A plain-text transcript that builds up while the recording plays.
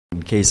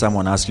case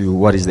someone asks you,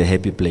 what is the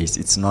happy place?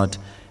 It's not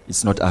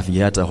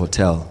Aviata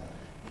Hotel.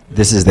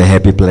 This is the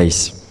happy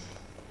place.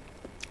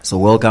 So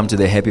welcome to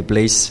the happy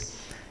place.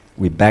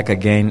 We're back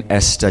again,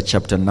 Esther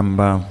chapter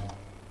number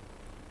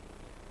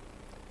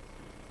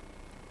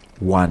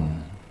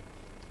 1.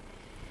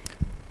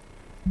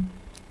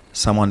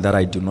 Someone that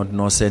I do not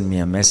know sent me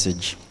a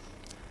message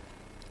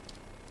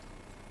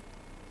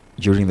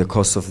during the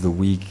course of the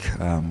week.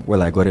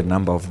 I got a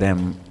number of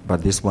them,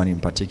 but this one in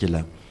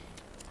particular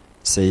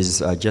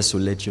says, just to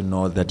let you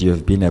know that you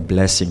have been a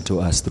blessing to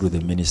us through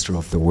the ministry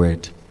of the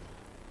word.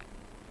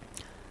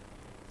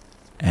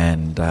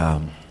 And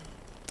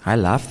I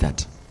love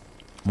that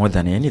more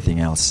than anything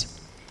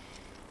else.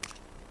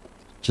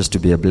 Just to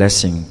be a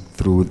blessing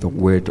through the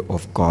word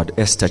of God.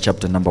 Esther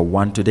chapter number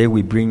 1. Today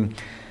we bring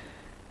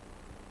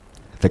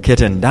the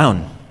curtain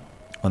down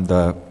on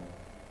the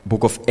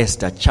book of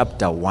Esther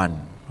chapter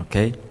 1.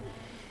 Okay?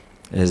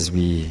 As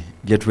we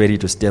get ready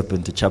to step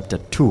into chapter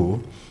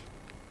 2.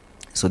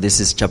 So this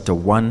is chapter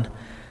 1.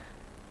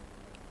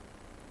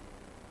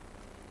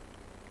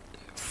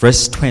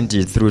 Verse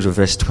 20 through to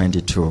verse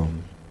 22.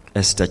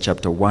 Esther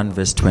chapter 1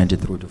 verse 20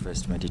 through to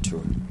verse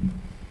 22.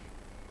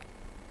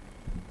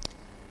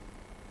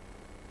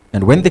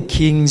 And when the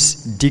king's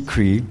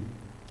decree,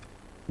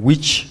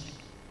 which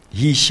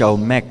he shall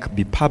make,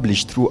 be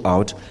published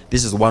throughout,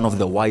 this is one of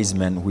the wise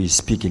men who is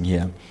speaking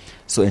here.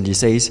 So, and he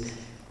says,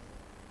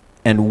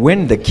 and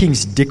when the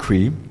king's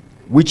decree,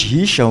 which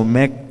he shall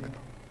make,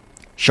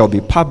 shall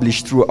be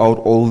published throughout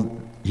all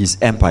his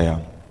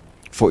empire,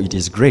 for it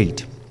is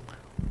great,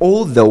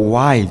 all the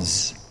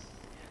wives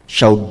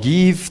shall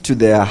give to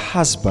their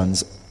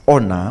husbands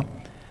honor,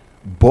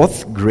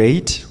 both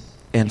great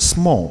and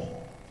small.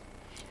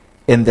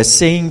 And the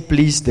saying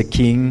pleased the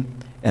king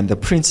and the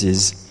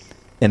princes,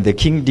 and the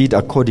king did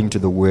according to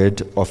the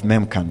word of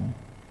Memcan.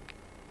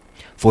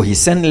 For he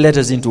sent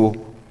letters into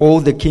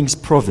all the king's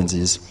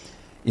provinces,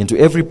 into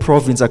every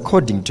province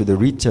according to the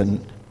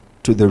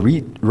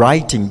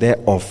writing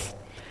thereof,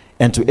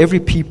 and to every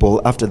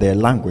people after their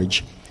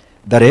language,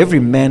 that every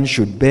man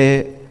should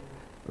bear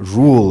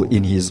rule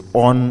in his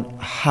own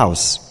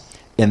house,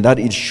 and that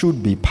it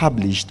should be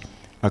published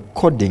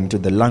according to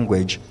the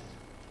language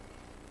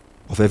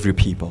of every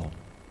people.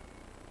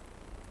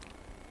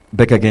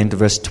 Back again to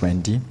verse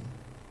 20.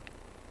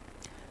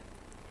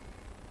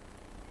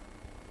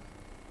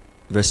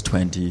 Verse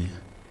 20.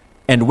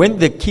 And when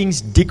the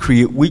king's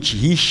decree which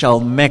he shall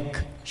make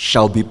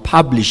shall be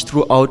published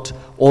throughout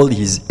all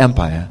his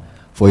empire,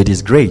 for it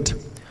is great,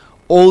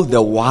 all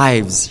the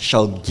wives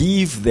shall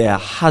give their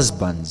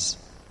husbands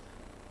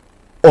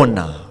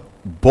honor,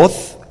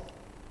 both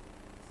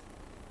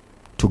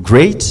to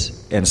great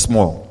and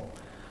small.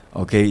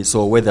 Okay,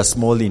 so whether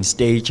small in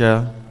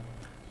stature,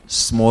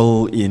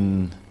 small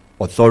in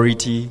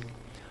authority,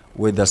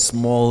 whether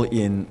small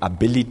in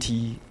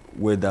ability,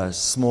 whether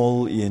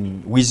small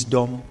in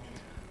wisdom,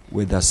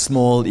 whether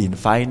small in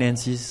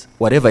finances,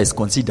 whatever is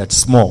considered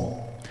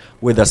small,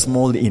 whether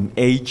small in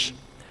age,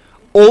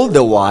 all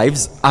the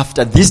wives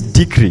after this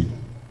decree.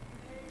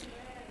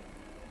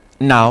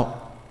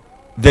 Now,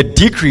 the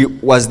decree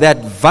was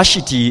that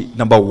Vashti,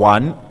 number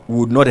 1,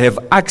 would not have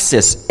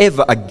access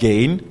ever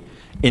again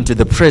into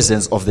the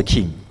presence of the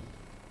king.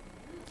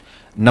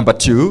 Number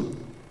 2,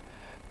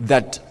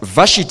 that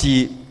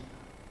Vashti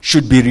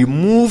should be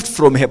removed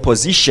from her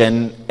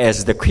position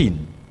as the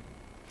queen.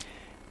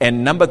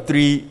 And number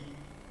 3,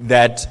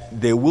 that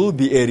there will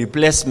be a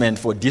replacement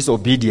for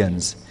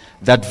disobedience,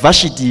 that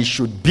Vashti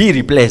should be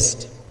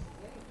replaced.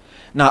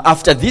 Now,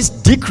 after this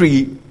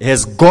decree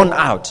has gone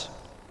out,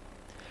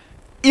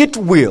 it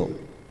will,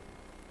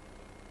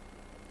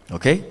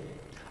 okay,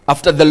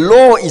 after the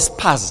law is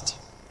passed,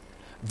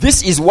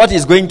 this is what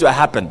is going to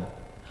happen.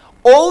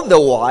 All the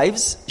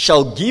wives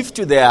shall give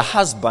to their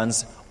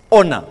husbands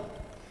honor,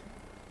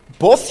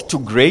 both to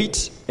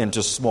great and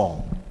to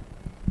small.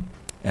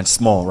 And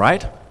small,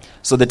 right?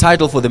 So the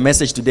title for the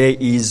message today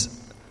is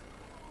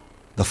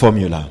The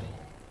Formula.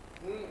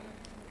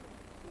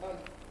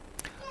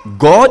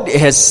 God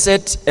has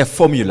set a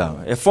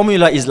formula. A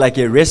formula is like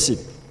a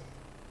recipe.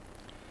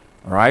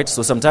 All right?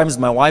 So sometimes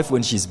my wife,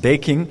 when she's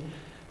baking,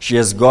 she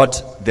has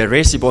got the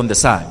recipe on the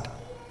side.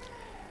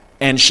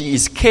 And she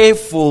is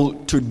careful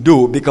to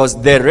do,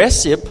 because the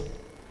recipe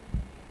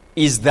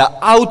is the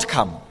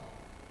outcome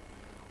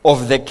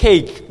of the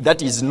cake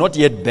that is not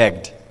yet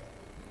baked.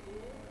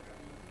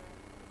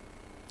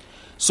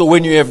 So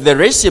when you have the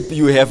recipe,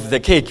 you have the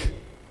cake.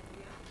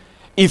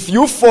 If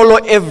you follow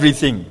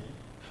everything,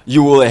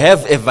 you will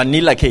have a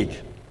vanilla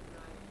cake.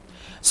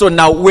 So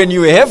now when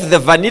you have the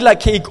vanilla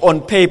cake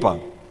on paper,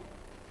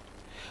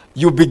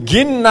 you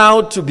begin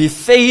now to be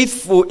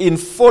faithful in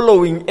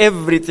following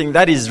everything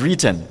that is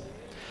written.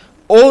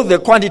 All the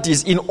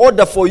quantities, in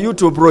order for you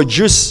to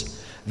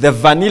produce the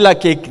vanilla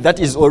cake that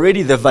is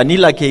already the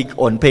vanilla cake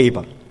on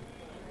paper.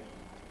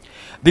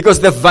 Because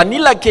the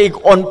vanilla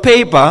cake on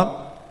paper,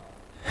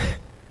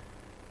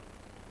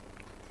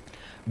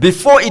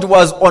 before it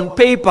was on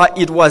paper,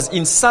 it was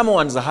in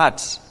someone's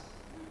heart.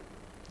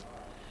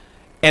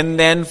 and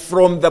then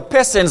from the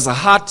person's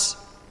heart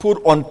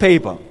put on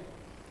paper.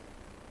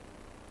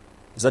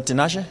 Is that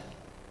Tinashe?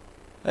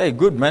 Hey,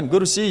 good man, good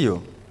to see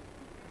you.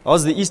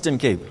 How's the Eastern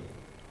Cape?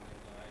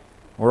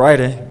 All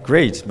right,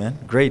 great man,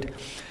 great.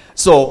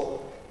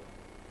 So,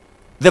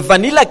 the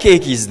vanilla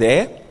cake is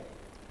there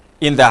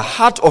in the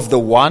heart of the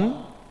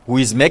one who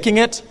is making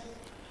it.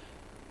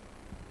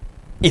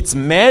 It's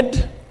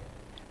made,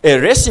 a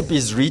recipe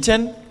is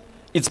written,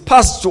 it's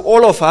passed to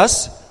all of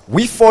us,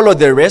 we follow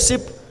the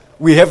recipe,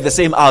 we have the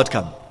same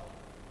outcome.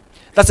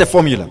 That's a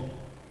formula.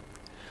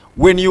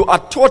 When you are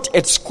taught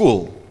at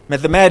school,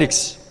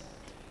 mathematics,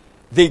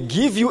 they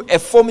give you a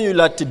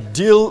formula to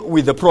deal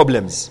with the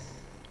problems.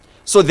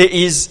 So there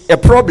is a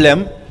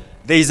problem,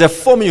 there is a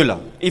formula.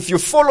 If you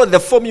follow the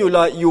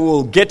formula, you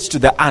will get to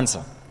the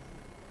answer.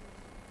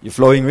 You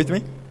flowing with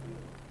me?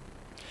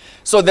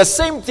 So the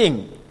same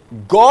thing,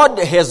 God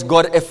has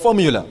got a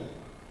formula.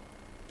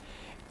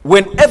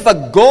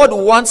 Whenever God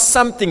wants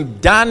something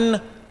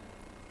done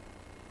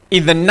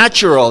in the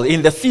natural,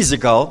 in the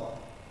physical,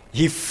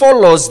 He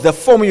follows the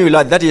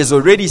formula that is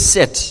already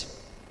set.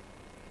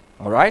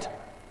 All right?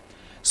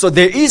 So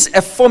there is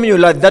a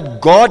formula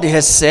that God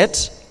has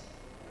set,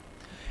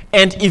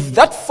 and if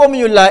that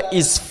formula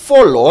is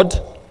followed,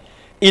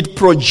 it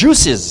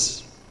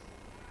produces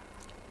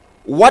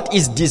what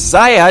is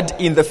desired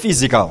in the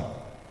physical.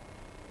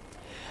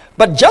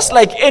 But just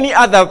like any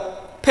other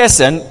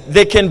person,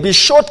 there can be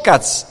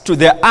shortcuts to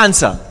the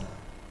answer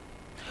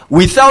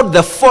without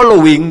the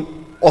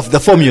following of the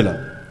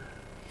formula.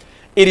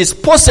 It is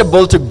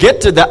possible to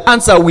get to the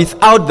answer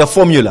without the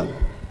formula.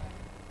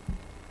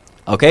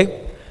 Okay?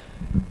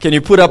 Can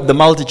you put up the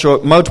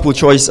multiple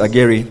choice,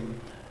 Gary?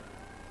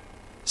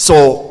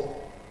 So,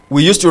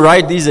 we used to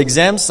write these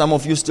exams. Some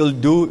of you still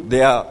do.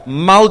 There are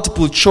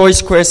multiple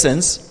choice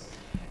questions.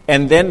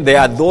 And then there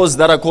are those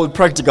that are called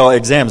practical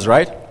exams,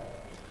 right?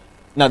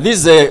 Now,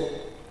 this is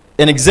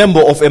an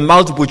example of a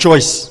multiple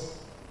choice.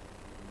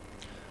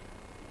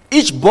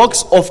 Each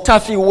box of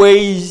toffee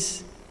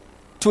weighs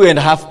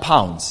 2.5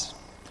 pounds.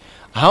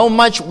 How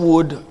much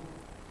would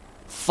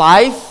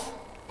 5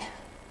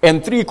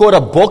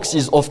 3/4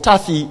 boxes of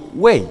toffee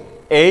weigh?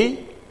 A,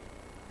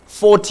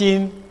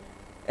 14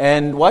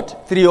 and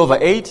what?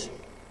 3/8.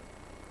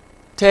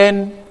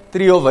 10,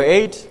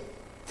 3/8.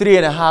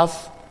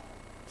 3.5.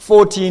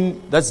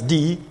 14, that's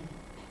D.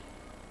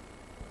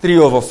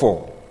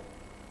 3/4.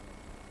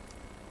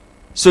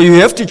 So you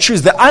have to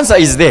choose. The answer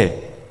is there.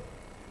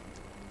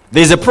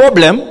 There's a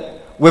problem.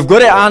 We've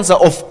got an answer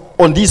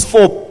on these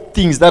 4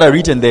 things that are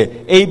written there.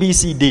 A, B,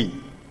 C, D.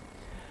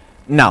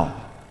 Now,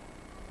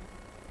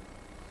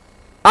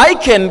 I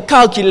can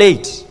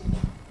calculate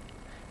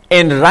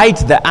and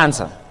write the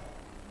answer.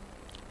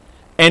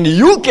 And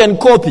you can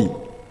copy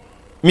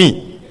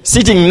me,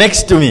 sitting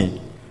next to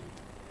me,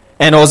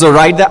 and also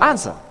write the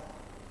answer.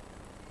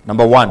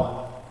 Number 1.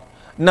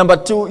 Number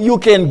 2, you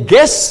can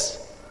guess.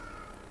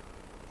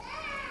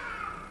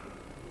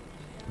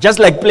 Just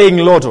like playing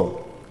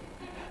lotto.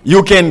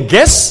 You can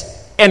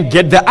guess and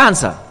get the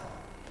answer.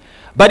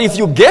 But if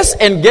you guess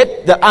and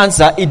get the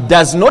answer, it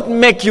does not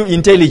make you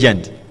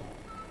intelligent.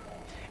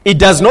 It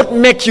does not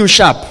make you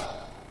sharp.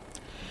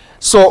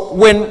 So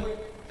when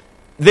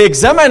the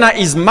examiner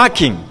is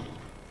marking,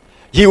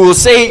 he will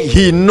say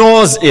he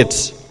knows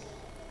it.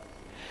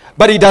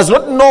 But he does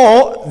not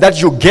know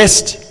that you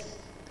guessed.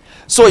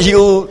 So he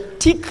will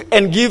tick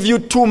and give you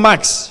 2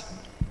 marks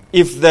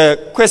if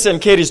the question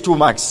carries 2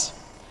 marks.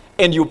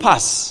 And you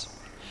pass.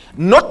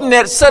 Not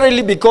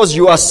necessarily because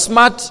you are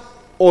smart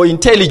or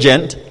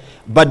intelligent,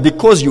 but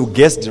because you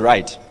guessed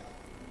right.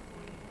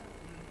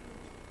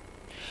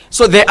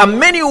 So there are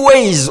many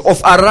ways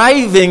of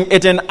arriving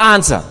at an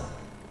answer.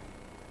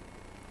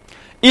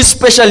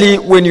 Especially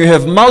when you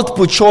have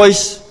multiple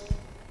choice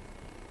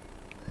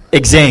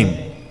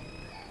exam.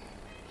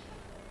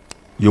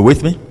 You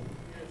with me?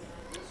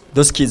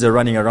 Those kids are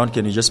running around.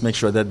 Can you just make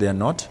sure that they are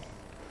not?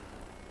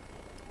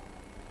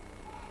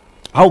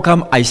 How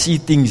come I see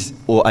things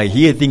or I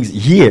hear things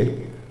here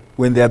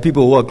when there are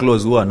people who are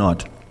close who are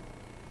not?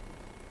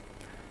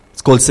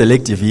 It's called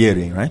selective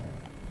hearing, right?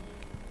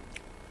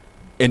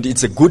 And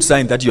it's a good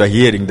sign that you are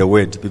hearing the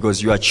word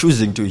because you are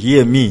choosing to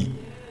hear me,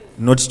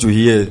 not to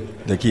hear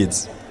the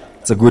kids.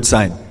 It's a good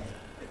sign.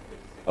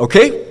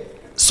 Okay?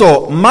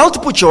 So,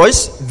 multiple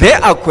choice,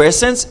 there are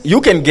questions,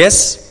 you can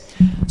guess.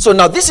 So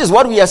now this is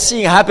what we are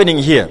seeing happening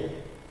here.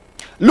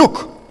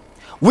 Look,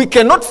 we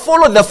cannot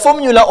follow the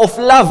formula of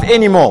love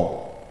anymore.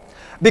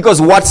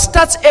 Because what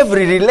starts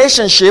every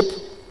relationship,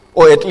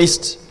 or at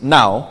least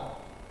now,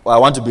 or I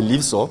want to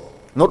believe so,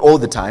 not all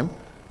the time,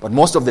 but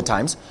most of the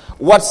times,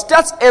 what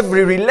starts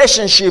every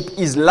relationship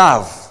is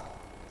love.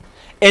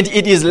 And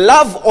it is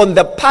love on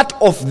the part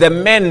of the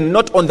man,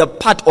 not on the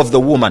part of the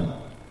woman.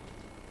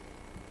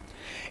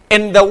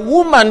 And the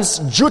woman's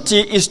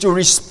duty is to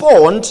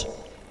respond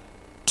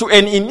to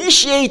an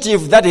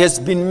initiative that has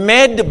been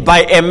made by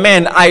a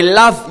man. I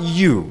love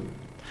you.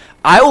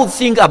 I will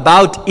think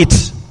about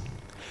it.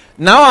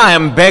 Now I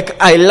am back.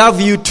 I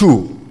love you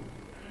too.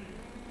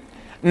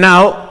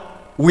 Now,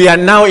 we are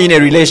now in a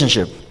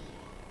relationship.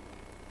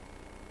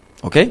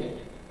 Okay?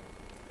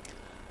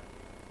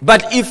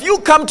 But if you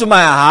come to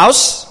my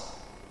house,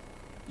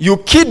 you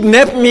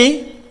kidnap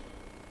me,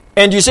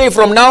 and you say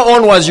from now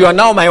onwards you are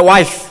now my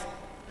wife.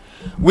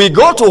 We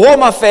go to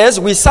Home Affairs,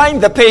 we sign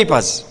the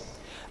papers.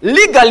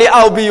 Legally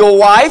I'll be your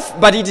wife,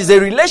 but it is a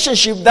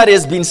relationship that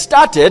has been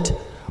started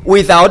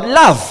without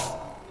love.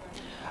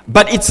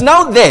 But it's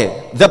now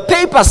there. The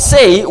papers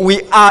say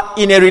we are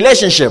in a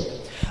relationship,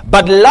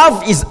 but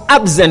love is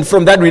absent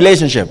from that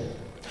relationship.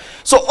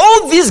 So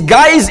all these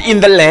guys in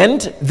the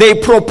land, they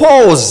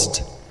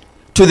proposed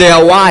to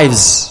their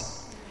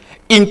wives,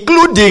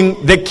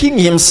 including the king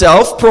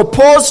himself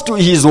proposed to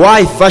his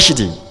wife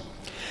Vashti.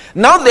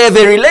 Now they have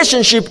a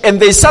relationship and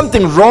there's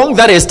something wrong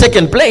that has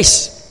taken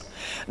place.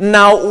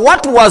 Now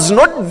what was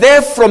not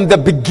there from the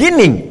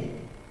beginning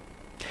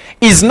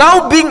is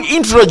now being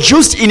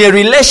introduced in a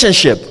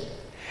relationship,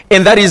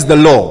 and that is the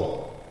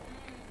law.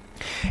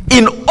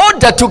 In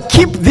order to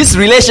keep this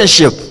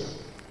relationship,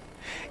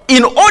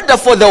 in order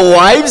for the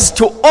wives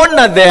to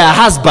honor their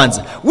husbands,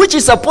 which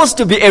is supposed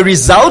to be a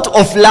result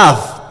of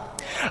love,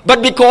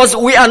 but because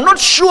we are not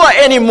sure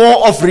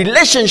anymore of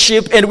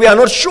relationship and we are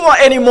not sure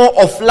anymore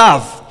of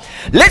love,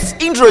 let's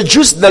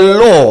introduce the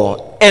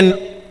law and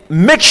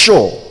make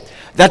sure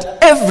that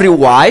every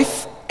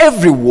wife,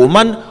 every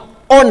woman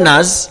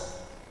honors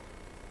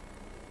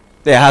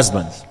their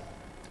husbands.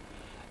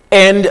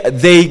 And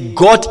they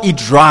got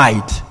it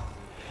right,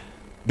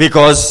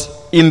 because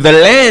in the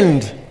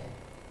land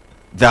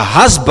the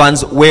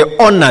husbands were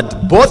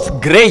honored,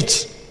 both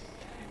great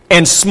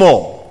and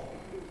small,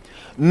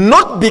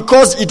 not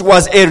because it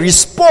was a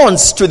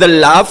response to the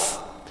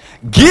love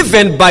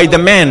given by the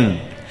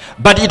men,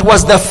 but it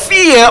was the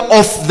fear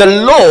of the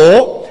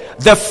law,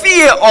 the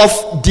fear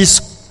of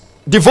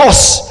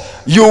divorce.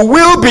 You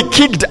will be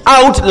kicked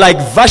out like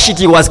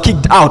Vashti was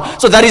kicked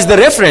out. So that is the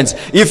reference.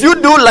 If you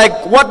do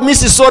like what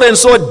Mrs.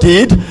 So-and-so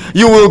did,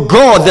 you will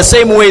go the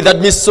same way that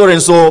Mrs.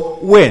 So-and-so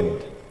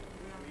went.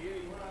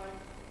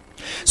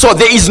 So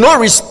there is no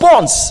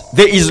response.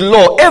 There is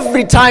law.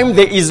 Every time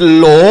there is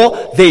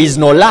law, there is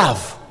no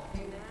love.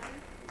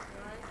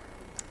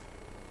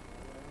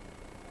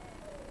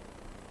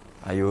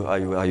 Are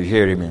you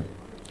hearing me?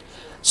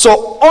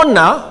 So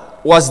honor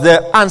was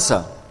the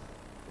answer,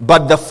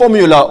 but the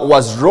formula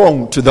was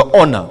wrong to the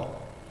honor.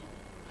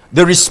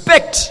 The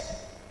respect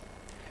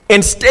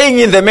and staying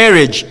in the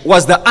marriage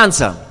was the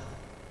answer.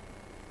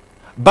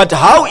 But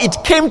how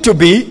it came to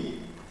be,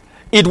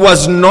 it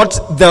was not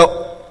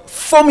the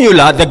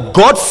formula, the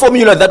God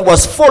formula that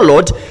was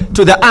followed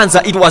to the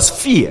answer. It was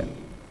fear.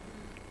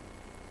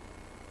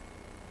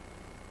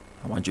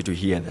 I want you to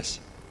hear this.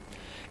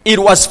 It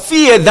was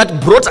fear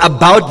that brought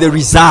about the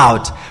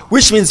result,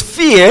 which means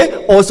fear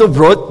also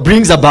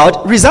brings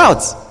about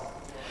results.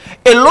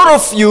 A lot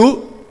of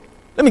you,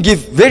 let me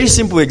give very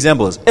simple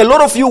examples. A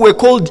lot of you were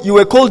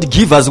called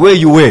givers where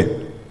you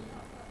were,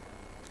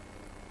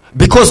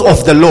 because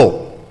of the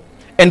law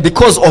and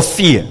because of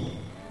fear.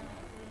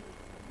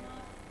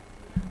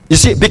 You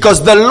see,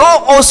 because the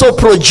law also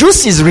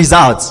produces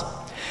results.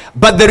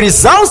 But the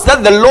results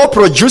that the law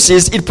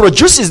produces, it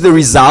produces the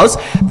results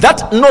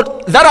that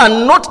are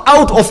not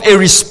out of a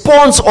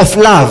response of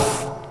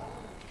love,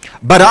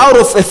 but out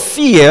of a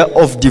fear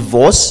of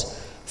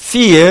divorce,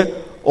 fear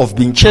of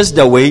being chased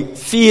away,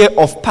 fear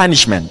of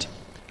punishment.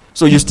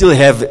 So you still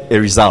have a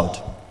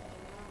result.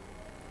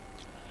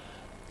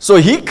 So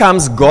here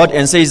comes God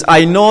and says,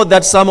 I know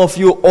that some of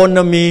you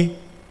honor me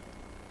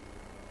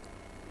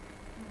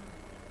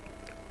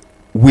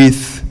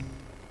with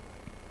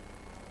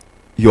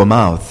your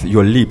mouth,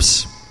 your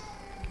lips,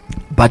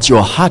 but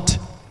your heart.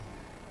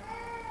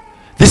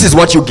 This is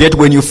what you get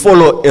when you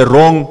follow a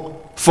wrong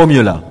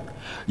formula.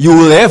 You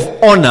will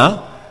have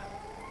honor,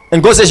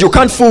 and God says, you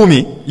can't fool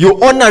me.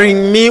 You're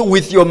honoring me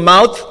with your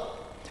mouth,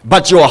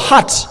 but your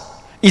heart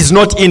is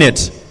not in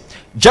it.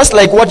 Just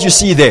like what you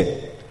see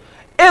there.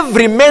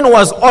 Every man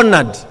was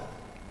honored.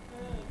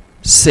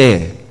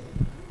 Say,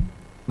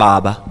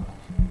 Baba,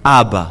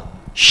 Abba,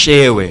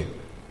 Shewe,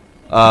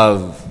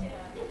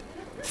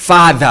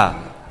 Father,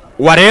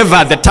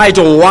 whatever the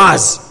title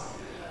was,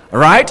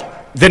 right?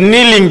 The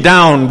kneeling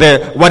down,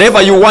 the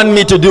whatever you want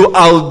me to do,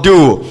 I'll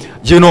do.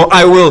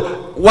 I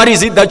will. What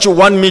is it that you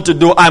want me to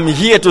do? I'm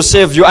here to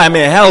save you. I'm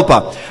a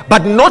helper,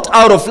 but not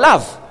out of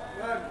love.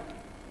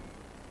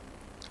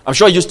 I'm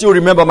sure you still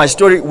remember my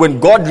story when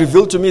God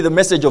revealed to me the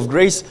message of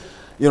grace.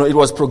 It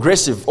was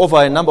progressive over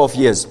a number of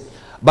years.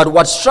 But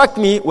what struck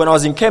me when I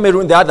was in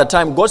Cameroon the other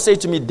time, God said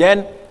to me,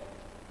 Dan,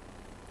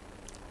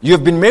 you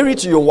have been married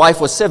to your wife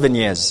for 7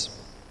 years.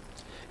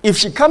 If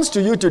she comes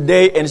to you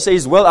today and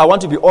says, well, I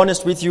want to be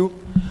honest with you,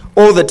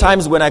 all the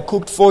times when I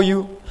cooked for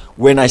you,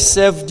 when I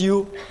served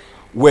you,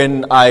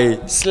 when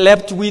I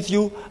slept with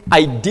you,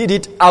 I did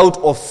it out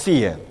of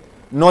fear,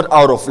 not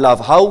out of love.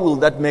 How will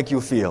that make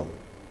you feel?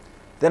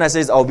 Then I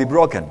says, I'll be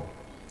broken.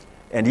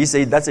 And he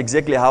said, that's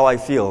exactly how I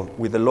feel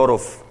with a lot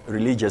of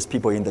religious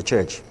people in the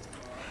church.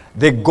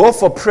 They go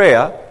for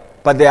prayer,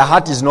 but their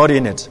heart is not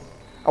in it.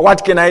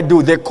 What can I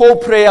do? They call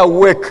prayer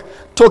work.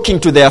 Talking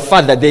to their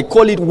father, they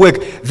call it work.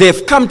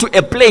 They've come to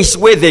a place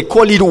where they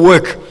call it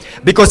work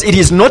because it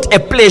is not a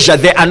pleasure.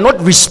 They are not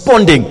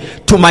responding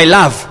to my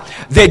love.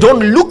 They don't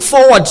look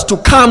forward to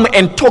come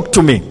and talk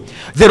to me.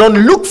 They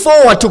don't look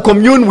forward to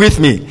commune with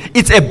me.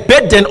 It's a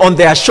burden on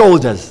their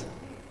shoulders.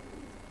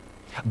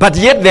 But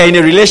yet they're in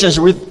a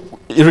relationship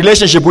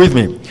with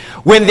me.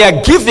 When they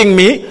are giving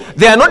me,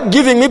 they are not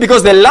giving me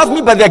because they love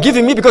me, but they are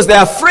giving me because they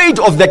are afraid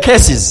of the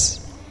curses.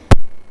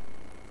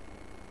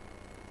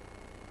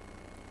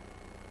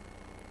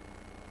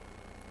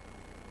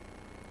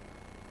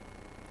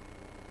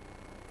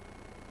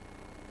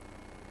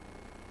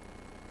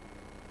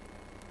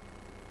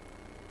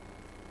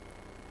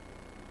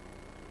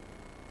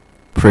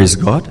 Praise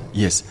God.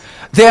 Yes.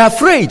 They are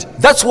afraid.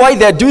 That's why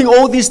they are doing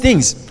all these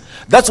things.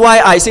 That's why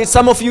I said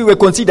some of you were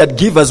considered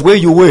givers where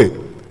you were.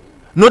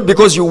 Not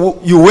because you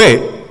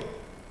were.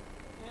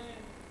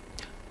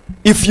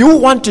 If you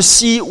want to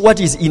see what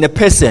is in a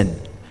person,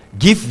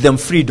 give them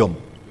freedom.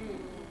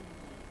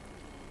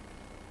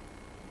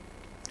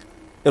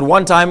 At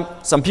one time,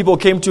 some people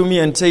came to me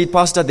and said,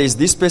 Pastor, there's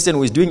this person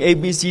who is doing A,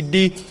 B, C,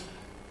 D,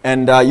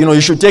 and you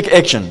should take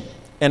action.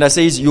 And I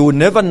says, you will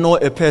never know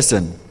a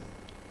person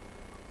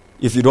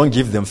if you don't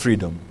give them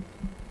freedom.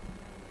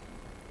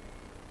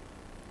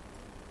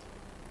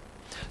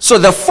 So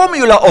the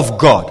formula of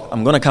God,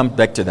 I'm going to come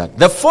back to that.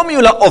 The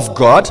formula of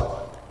God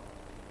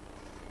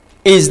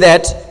is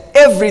that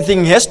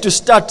everything has to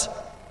start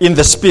in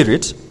the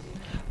spirit,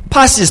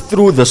 passes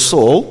through the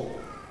soul,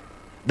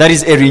 that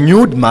is a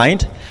renewed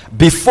mind,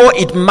 before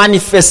it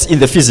manifests in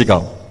the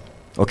physical.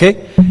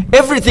 Okay?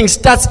 Everything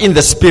starts in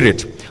the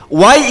spirit.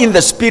 Why in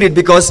the spirit?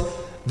 Because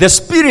the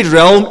spirit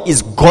realm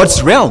is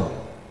God's realm.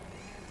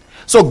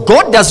 So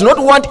God does not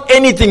want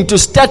anything to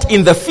start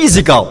in the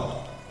physical.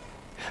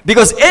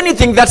 Because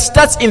anything that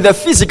starts in the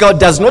physical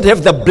does not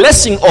have the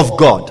blessing of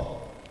God.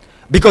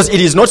 Because it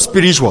is not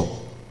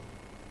spiritual.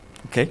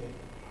 Okay?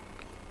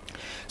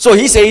 So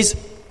he says,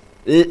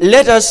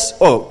 Genesis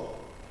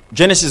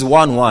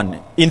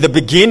 1:1. In the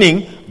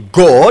beginning,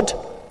 God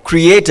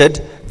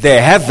created the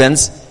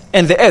heavens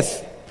and the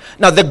earth.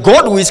 Now the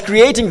God who is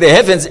creating the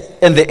heavens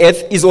and the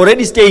earth is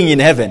already staying in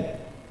heaven.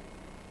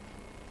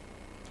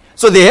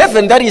 So the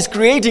heaven that he's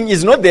creating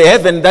is not the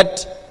heaven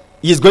that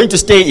he is going to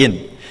stay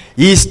in.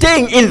 He is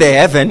staying in the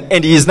heaven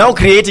and he is now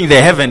creating the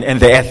heaven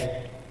and the earth.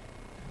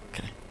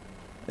 Okay.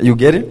 You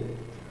get it?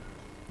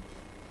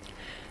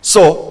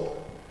 So,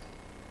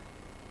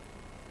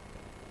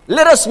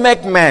 let us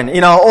make man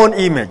in our own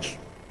image,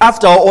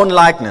 after our own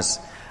likeness.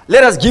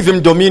 Let us give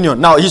him dominion.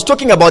 Now, he's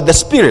talking about the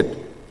spirit.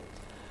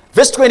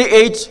 Verse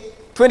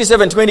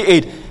 27,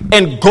 28.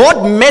 And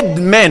God made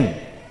man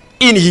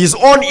in his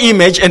own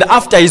image and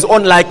after his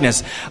own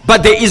likeness.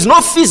 But there is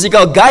no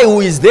physical guy who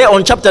is there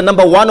on chapter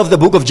number 1 of the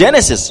book of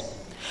Genesis.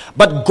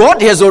 But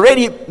God has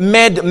already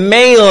made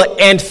male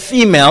and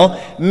female,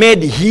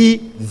 made he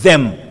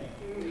them.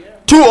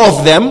 Two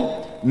of them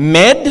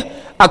made,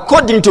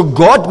 according to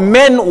God,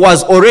 man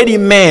was already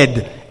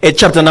made at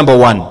chapter number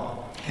 1.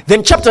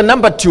 Then chapter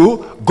number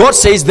 2, God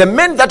says, the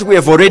man that we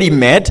have already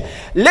made,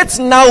 let's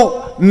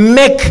now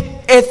make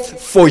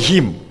earth for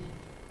him.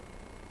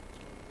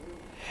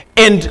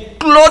 And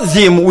clothe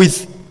him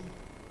with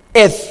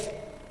earth.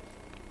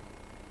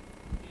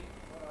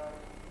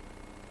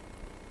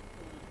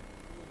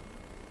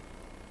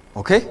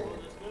 Okay?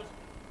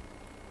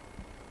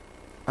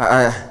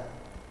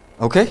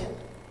 Okay?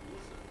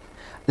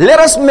 Let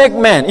us make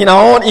man in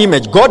our own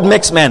image. God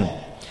makes man.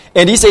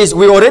 And he says,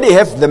 we already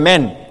have the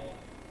man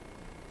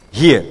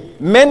here.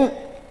 Man's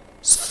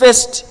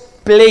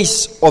first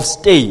place of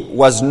stay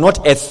was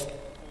not earth.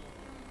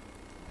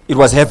 It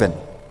was heaven.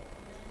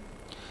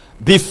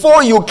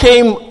 Before you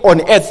came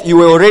on earth, you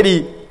were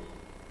already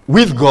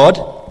with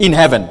God in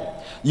heaven.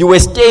 You were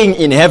staying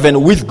in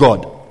heaven with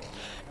God.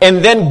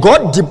 And then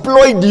God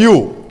deployed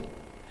you.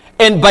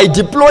 And by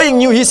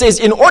deploying you, he says,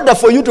 in order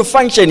for you to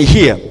function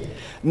here,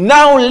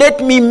 now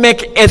let me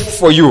make earth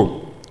for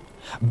you.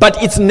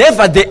 But it's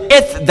never the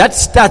earth that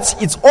starts.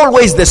 It's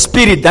always the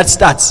spirit that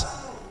starts.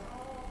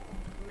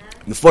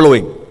 You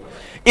following?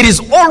 It is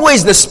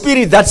always the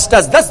spirit that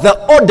starts. That's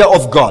the order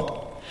of God.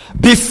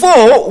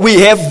 Before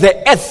we have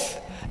the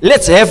earth,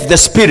 let's have the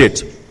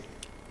spirit.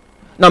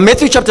 Now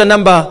Matthew chapter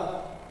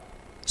number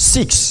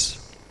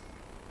 6.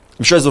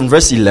 I'm sure it's on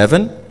verse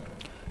 11.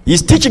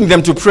 He's teaching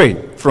them to pray.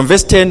 From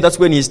verse 10, that's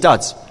when he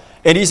starts.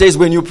 And he says,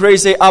 when you pray,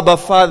 say, Abba,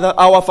 Father,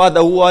 our Father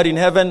who art in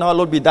heaven,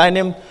 hallowed be thy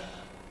name.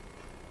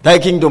 Thy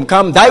kingdom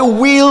come. Thy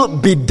will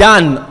be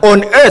done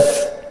on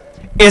earth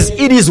as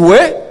it is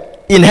where?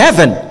 In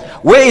heaven.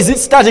 Where is it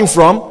starting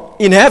from?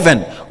 In heaven.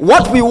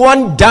 What we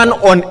want done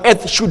on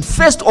earth should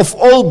first of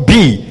all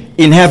be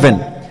in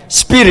heaven.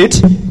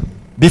 Spirit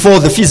before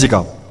the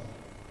physical.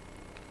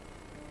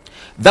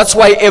 That's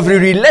why every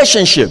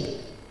relationship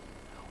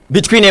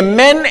between a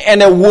man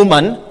and a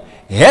woman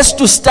has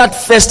to start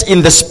first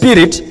in the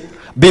spirit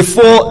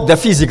before the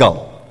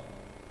physical.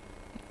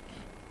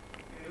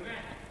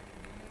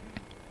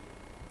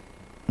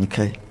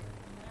 Okay.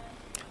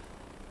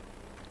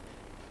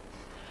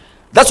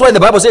 That's why the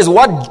Bible says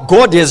what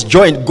God has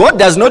joined. God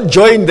does not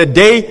join the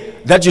day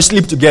that you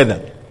sleep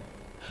together.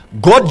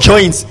 God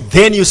joins,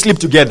 then you sleep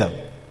together.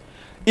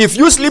 If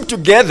you sleep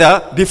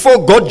together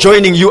before God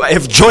joining, you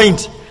have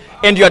joined,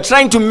 and you are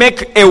trying to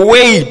make a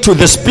way to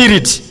the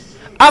spirit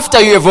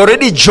after you have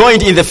already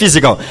joined in the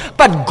physical.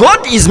 But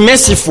God is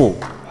merciful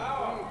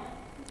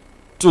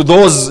to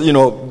those,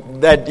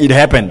 that it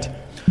happened.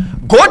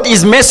 God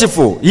is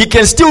merciful. He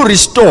can still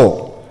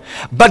restore.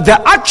 But the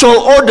actual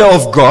order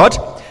of God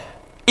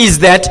is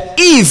that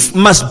Eve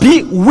must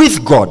be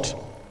with God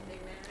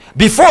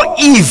before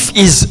Eve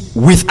is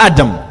with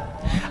Adam.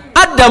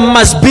 Adam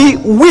must be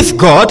with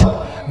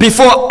God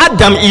before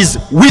Adam is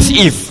with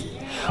Eve.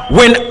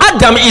 When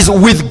Adam is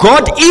with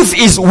God, Eve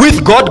is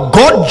with God,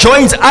 God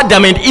joins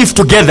Adam and Eve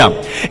together.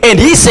 And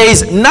he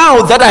says,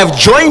 now that I have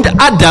joined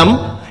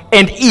Adam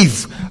and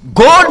Eve,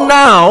 go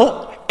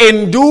now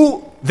and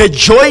do the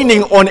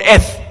joining on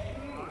earth.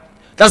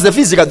 That's the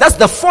physical. That's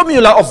the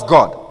formula of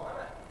God.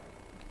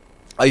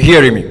 Are you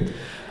hearing me?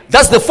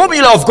 That's the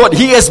formula of God.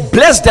 He has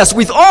blessed us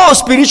with all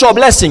spiritual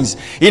blessings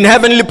in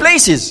heavenly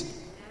places.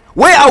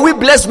 Where are we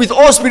blessed with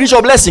all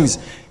spiritual blessings?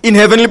 In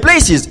heavenly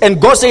places.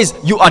 And God says,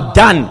 you are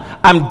done.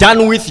 I'm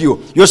done with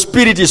you. Your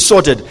spirit is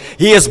sorted.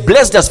 He has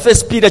blessed us.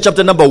 1 Peter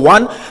chapter number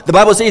 1. The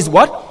Bible says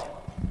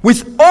what?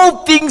 With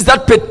all things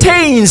that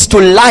pertains to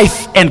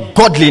life and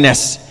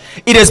godliness.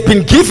 It has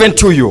been given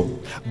to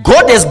you.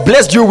 God has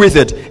blessed you with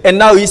it. And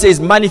now he says,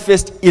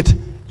 manifest it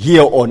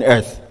here on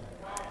earth.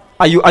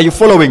 Are you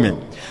following me?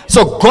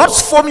 So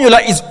God's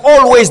formula is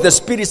always the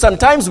spirit.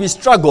 Sometimes we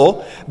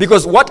struggle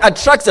because what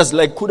attracts us,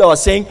 like Kuda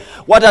was saying,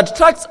 what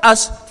attracts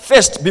us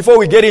first before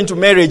we get into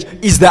marriage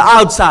is the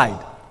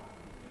outside.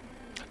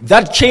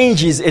 That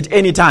changes at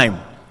any time.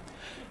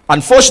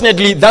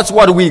 Unfortunately, that's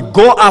what we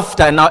go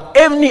after. Now,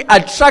 any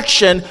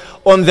attraction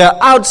on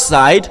the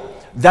outside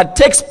that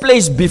takes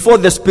place before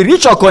the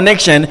spiritual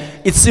connection,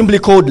 it's simply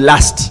called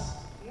lust.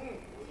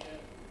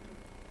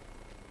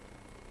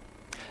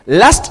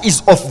 Lust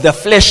is of the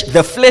flesh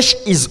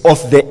is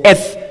of the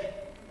earth.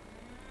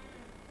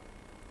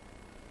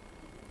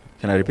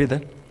 Can I repeat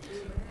that?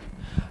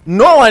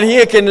 No one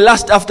here can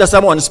lust after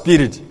someone's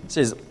spirit. It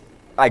says,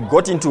 I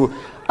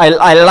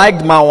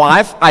liked my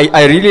wife,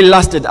 I really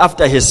lusted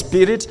after her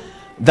spirit,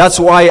 that's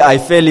why I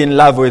fell in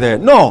love with her.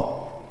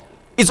 No.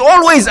 It's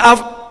always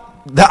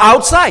the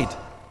outside.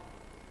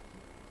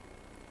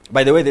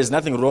 By the way, there's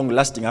nothing wrong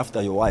lusting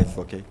after your wife,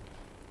 okay?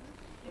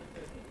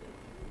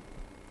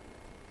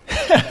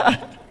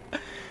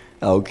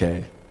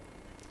 Okay.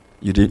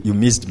 You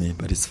missed me,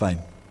 but it's fine.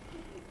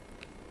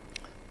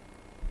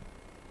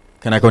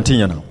 Can I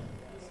continue now?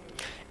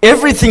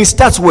 Everything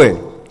starts where?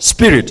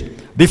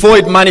 Spirit. Before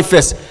it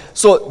manifests.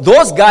 So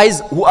those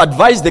guys who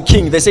advised the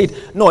king, they said,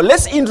 no,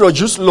 let's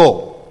introduce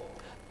law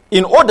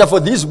in order for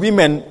these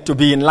women to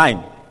be in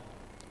line.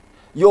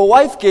 Your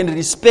wife can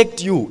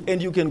respect you,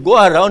 and you can go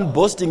around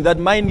boasting that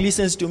mine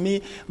listens to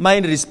me,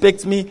 mine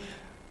respects me,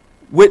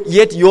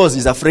 yet yours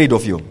is afraid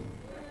of you.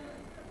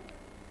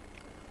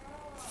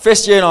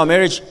 First year in our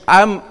marriage,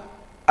 I'm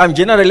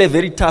generally a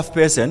very tough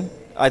person.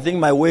 I think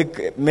my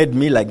work made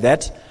me like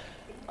that.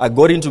 I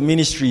got into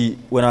ministry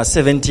when I was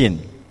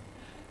 17.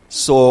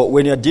 So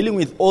when you're dealing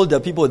with older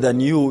people than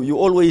you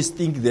always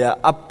think they are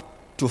up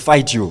to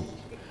fight you.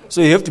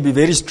 So you have to be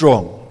very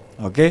strong.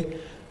 Okay?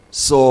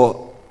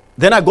 So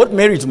then I got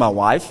married to my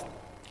wife.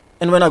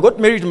 And when I got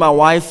married to my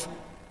wife,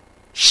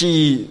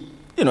 she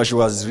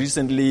was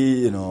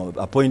recently,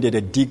 appointed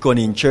a deacon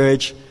in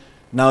church.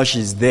 Now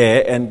she's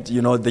there, and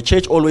the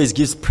church always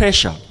gives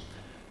pressure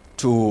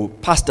to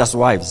pastors'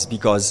 wives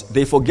because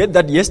they forget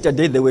that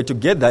yesterday they were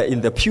together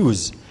in the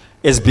pews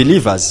as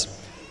believers,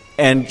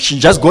 and she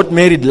just got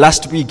married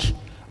last week.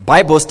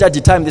 Bible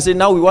study time. They say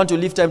now we want to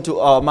leave time to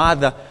our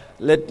mother.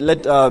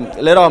 Let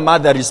our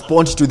mother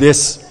respond to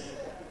this.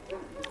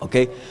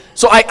 Okay,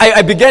 so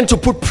I began to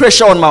put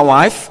pressure on my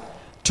wife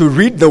to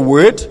read the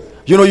word.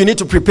 You need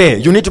to prepare.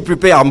 You need to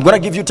prepare. I'm going to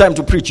give you time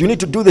to preach. You need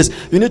to do this.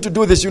 You need to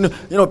do this.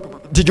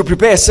 Did you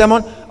prepare a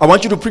sermon? I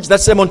want you to preach that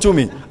sermon to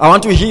me. I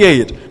want to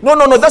hear it.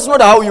 No, that's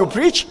not how you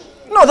preach.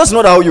 No, that's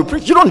not how you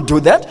preach. You don't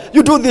do that.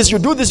 You do this, you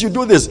do this, you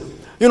do this.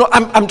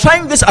 I'm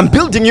trying this. I'm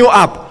building you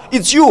up.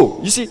 It's you.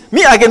 You see,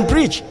 me, I can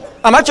preach.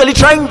 I'm actually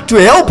trying to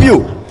help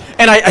you.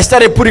 And I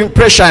started putting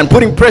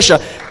pressure.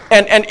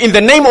 And in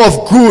the name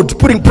of good,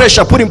 putting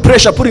pressure.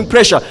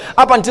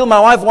 Up until my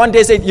wife one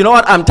day said, you know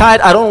what, I'm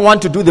tired. I don't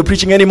want to do the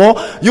preaching anymore.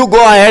 You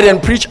go ahead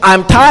and preach.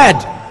 I'm tired.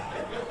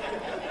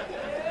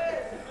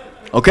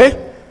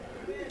 Okay?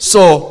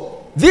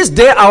 So, this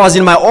day I was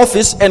in my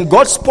office and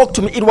God spoke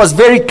to me. It was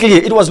very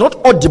clear. It was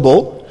not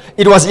audible.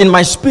 It was in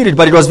my spirit,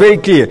 but it was very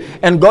clear.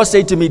 And God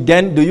said to me,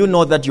 Dan, do you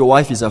know that your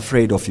wife is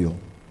afraid of you?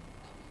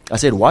 I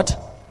said, what?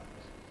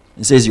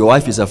 He says, your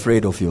wife is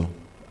afraid of you.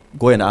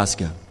 Go and ask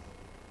her.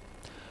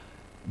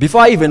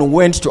 Before I even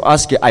went to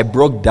ask her, I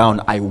broke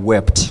down. I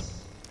wept.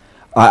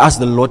 I asked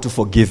the Lord to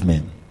forgive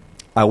me.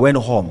 I went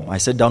home. I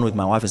sat down with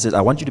my wife and said,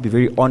 I want you to be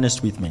very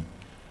honest with me.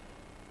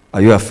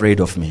 Are you afraid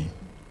of me?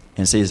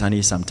 And says,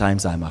 honey,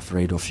 sometimes I'm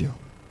afraid of you.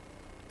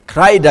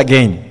 Cried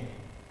again.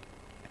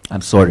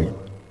 I'm sorry.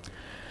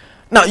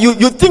 Now,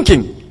 you're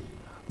thinking,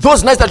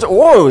 those nights that,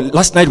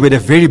 last night we had a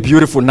very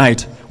beautiful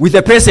night with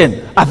a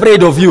person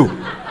afraid of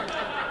you.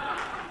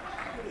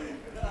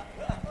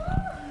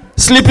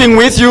 Sleeping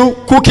with you,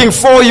 cooking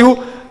for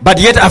you, but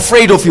yet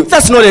afraid of you.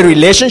 That's not a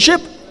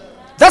relationship.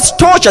 That's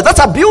torture.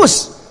 That's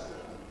abuse.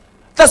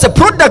 That's a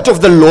product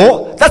of the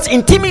law. That's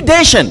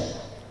intimidation.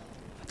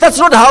 That's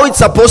not how it's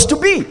supposed to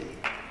be.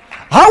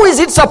 How is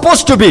it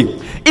supposed to be?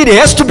 It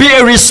has to be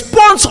a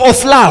response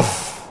of love.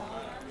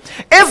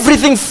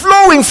 Everything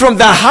flowing from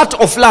the heart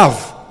of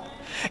love.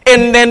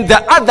 And then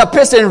the other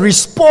person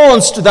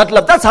responds to that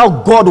love. That's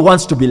how God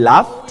wants to be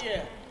loved.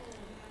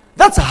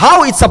 That's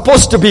how it's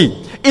supposed to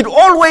be. It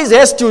always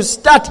has to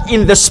start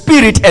in the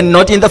spirit and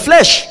not in the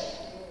flesh.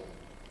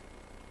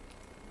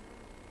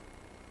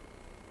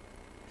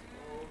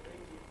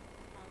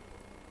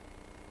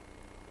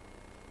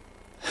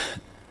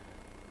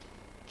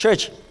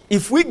 Church,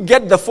 if we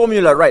get the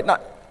formula right, now,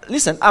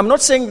 listen, I'm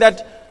not saying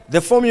that the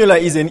formula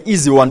is an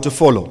easy one to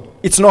follow.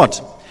 It's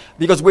not.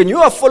 Because when you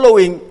are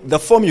following the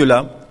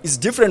formula, it's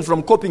different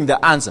from copying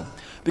the answer.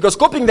 Because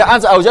copying the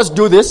answer, I'll just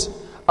do this.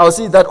 I'll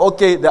see that,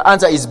 okay, the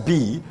answer is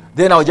B.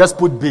 Then I'll just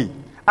put B.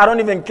 I don't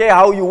even care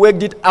how you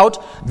worked it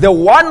out. The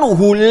one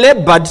who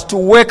labored to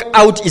work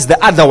out is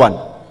the other one.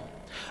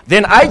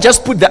 Then I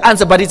just put the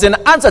answer, but it's an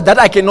answer that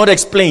I cannot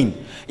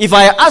explain. If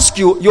I ask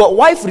you, your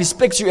wife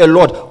respects you a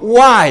lot.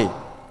 Why?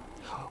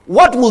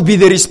 What will be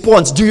the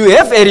response? Do you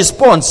have a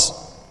response?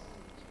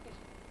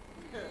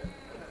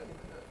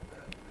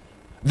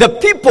 The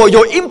people,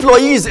 your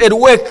employees at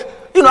work,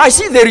 I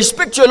see they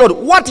respect you a lot.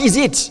 What is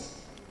it?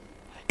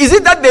 Is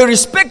it that they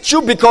respect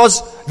you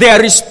because they are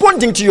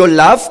responding to your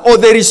love, or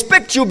they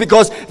respect you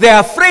because they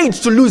are afraid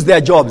to lose their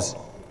jobs?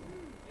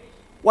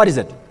 What is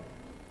it?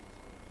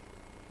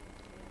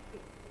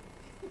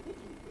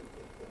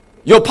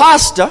 Your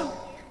pastor,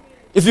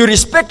 if you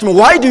respect me,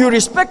 why do you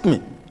respect me?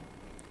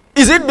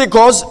 Is it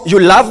because you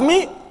love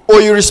me,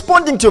 or you're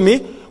responding to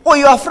me, or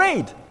you're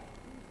afraid?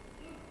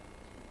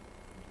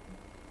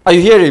 Are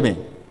you hearing me?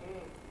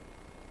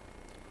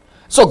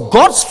 So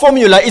God's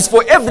formula is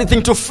for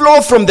everything to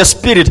flow from the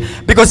spirit,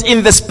 because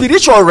in the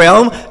spiritual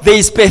realm there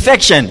is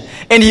perfection,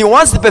 and he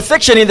wants the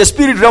perfection in the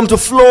spirit realm to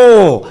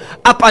flow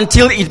up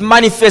until it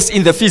manifests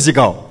in the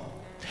physical.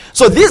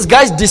 So these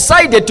guys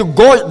decided to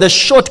go the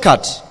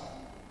shortcut.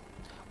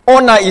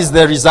 Honor is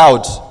the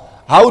result.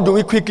 How do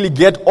we quickly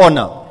get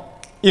honor?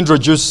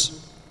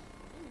 Introduce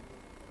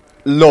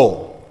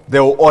law. They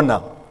will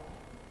honor.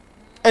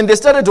 And they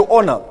started to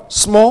honor.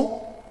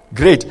 Small,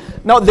 great.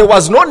 Now there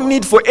was no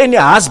need for any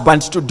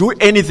husband to do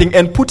anything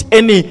and put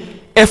any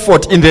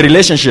effort in the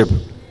relationship.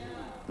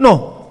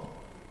 No.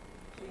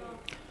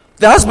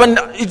 The husband,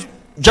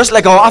 just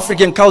like our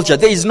African culture,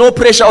 there is no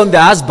pressure on the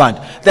husband.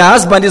 The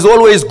husband is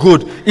always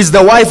good. It's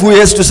the wife who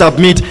has to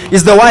submit.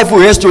 It's the wife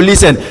who has to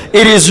listen.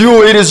 It is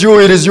you, it is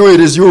you, it is you, it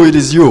is you, it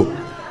is you.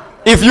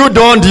 If you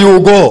don't, you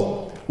go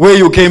where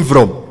you came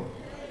from.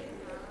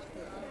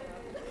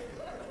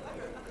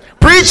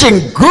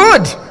 Preaching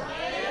good.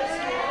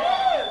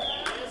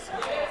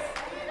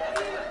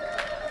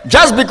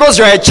 Just because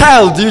you're a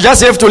child, you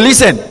just have to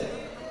listen.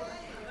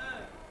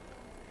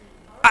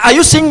 Are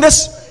you seeing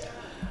this?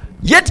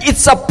 Yet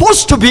it's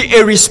supposed to be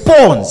a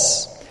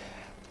response.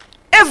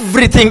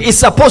 Everything is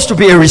supposed to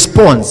be a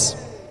response.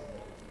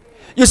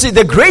 You see,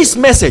 the grace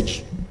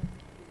message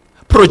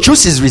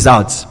produces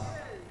results,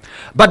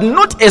 but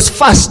not as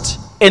fast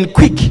and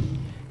quick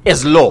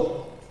as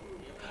law.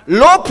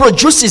 Law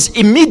produces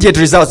immediate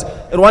results.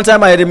 And one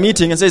time I had a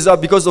meeting and says,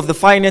 because of the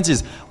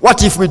finances,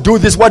 what if we do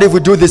this? What if we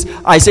do this?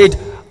 I said,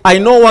 I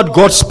know what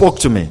God spoke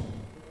to me.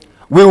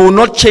 We will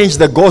not change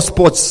the God's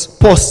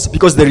posts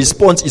because the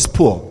response is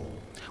poor.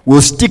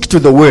 We'll stick to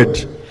the word.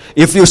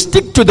 If you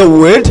stick to the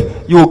word,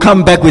 you will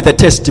come back with a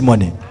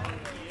testimony.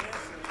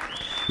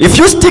 If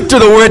you stick to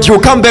the word, you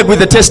will come back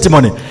with a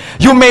testimony.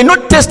 You may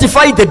not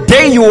testify the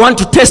day you want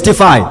to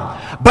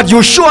testify, but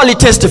you surely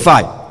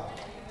testify.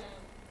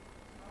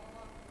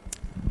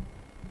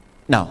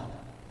 Now,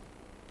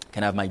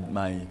 can I have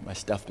my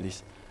stuff,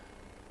 please?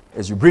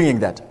 As you're bringing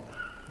that.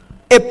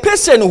 A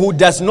person who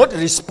does not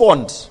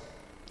respond,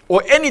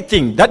 or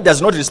anything that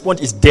does not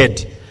respond, is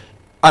dead.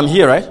 I'm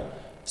here, right?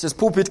 It says,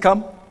 pulpit,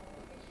 come.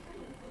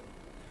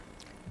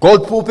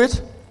 Gold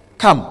pulpit,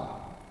 come.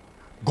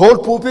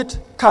 Gold pulpit,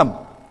 come.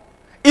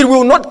 It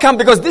will not come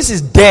because this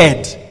is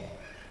dead.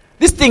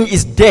 This thing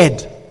is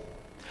dead.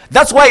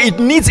 That's why it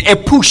needs a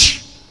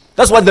push.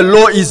 That's what the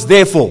law is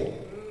there for.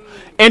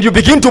 And you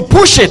begin to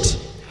push it.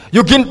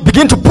 You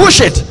begin to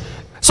push it.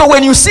 So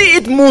when you see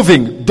it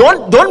moving,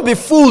 don't be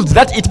fooled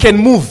that it can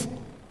move.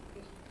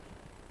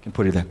 You can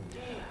put it there.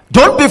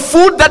 Don't be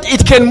fooled that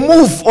it can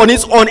move on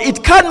its own.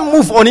 It can't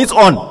move on its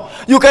own.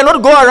 You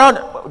cannot go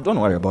around. Don't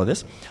worry about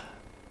this.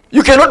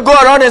 You cannot go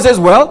around and say,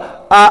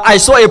 well, I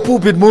saw a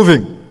pulpit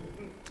moving.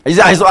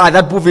 I saw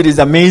that pulpit is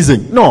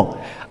amazing.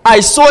 No. I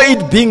saw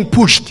it being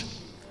pushed.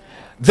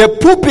 The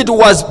pulpit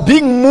was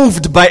being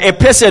moved by a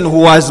person who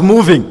was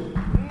moving.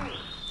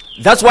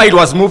 That's why it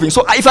was moving.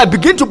 So if I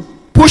begin to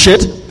push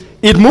it,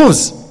 it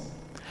moves.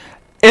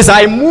 As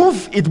I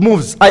move, it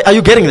moves. Are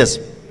you getting this?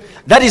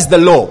 That is the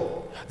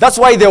law. That's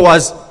why there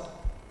was,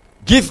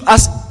 give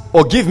us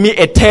or give me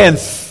a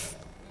tenth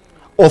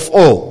of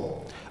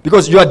all.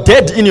 Because you are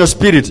dead in your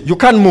spirit. You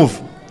can't move.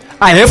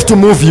 I have to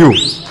move you.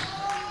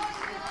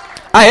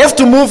 I have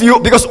to move you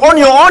because on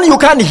your own you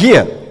can't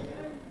hear.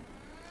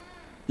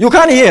 You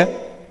can't hear.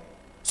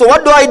 So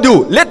what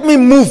do? Let me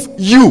move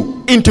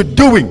you into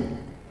doing.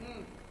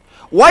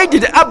 Why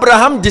did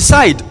Abraham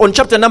decide on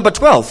chapter number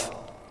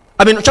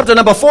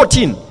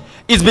 14?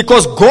 It's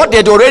because God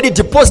had already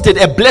deposited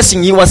a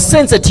blessing. He was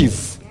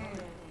sensitive.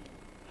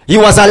 He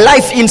was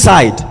alive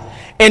inside.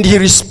 And he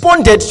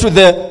responded to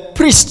the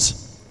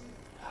priest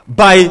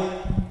by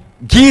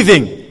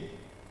giving.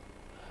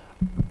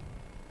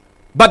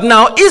 But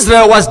now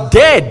Israel was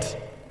dead.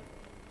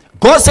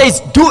 God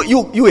says,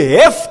 you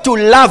have to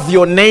love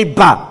your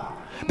neighbor.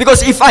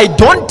 Because if I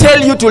don't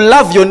tell you to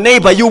love your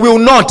neighbor, you will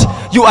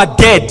not. You are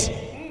dead.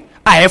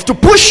 I have to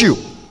push you.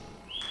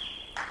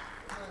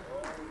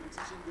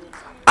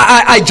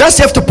 I just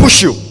have to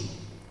push you.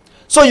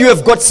 So you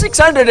have got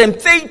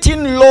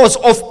 613 laws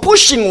of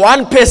pushing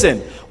one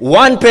person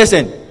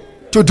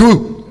to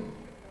do.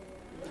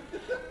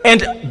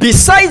 And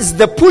besides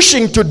the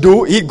pushing to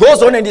do, he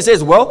goes on and he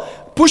says, well,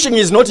 pushing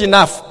is not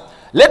enough.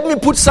 Let me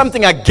put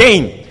something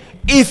again.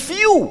 If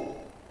you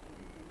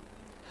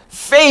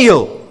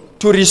fail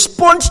to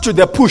respond to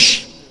the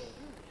push,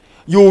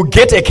 you will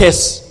get a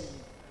curse.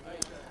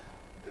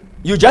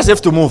 You just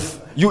have to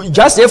move. You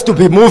just have to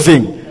be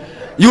moving.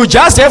 You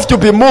just have to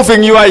be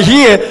moving. You are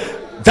here.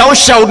 Thou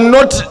shalt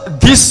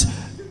not. This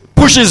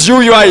pushes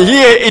you. You are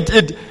here.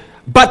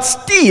 But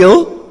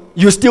still,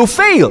 you still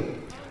fail.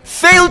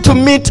 Fail to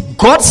meet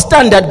God's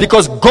standard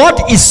because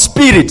God is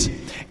spirit.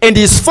 And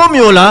his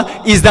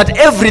formula is that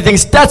everything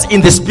starts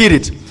in the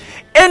spirit.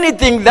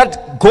 Anything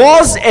that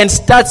goes and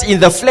starts in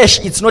the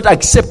flesh, it's not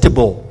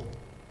acceptable.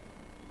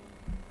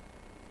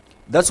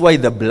 That's why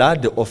the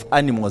blood of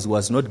animals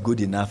was not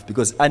good enough,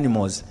 because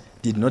animals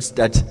did not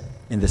start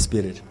in the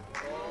spirit.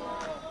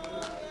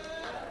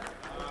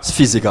 It's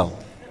physical.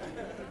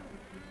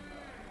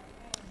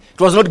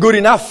 It was not good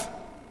enough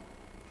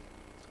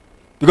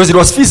because it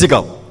was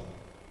physical.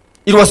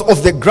 It was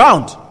off the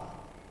ground.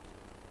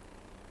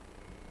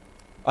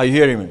 Are you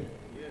hearing me?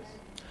 Yes.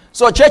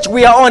 So, church,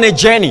 we are on a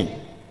journey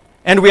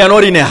and we are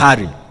not in a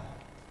hurry.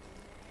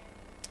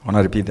 I want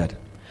to repeat that.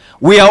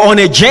 We are on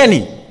a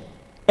journey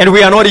and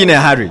we are not in a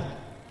hurry.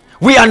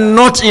 We are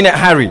not in a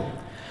hurry.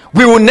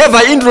 We will never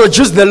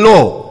introduce the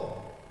law.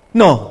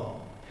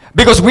 No.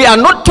 Because we are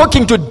not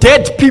talking to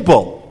dead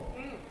people.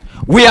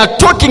 We are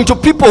talking to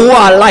people who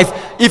are alive.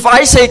 If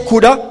I say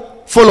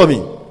Kuda, follow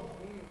me.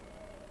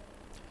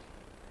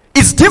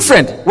 It's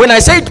different. When I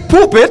said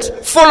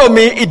pulpit, follow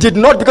me, it did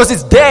not, because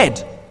it's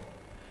dead.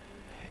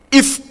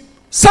 If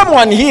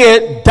someone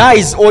here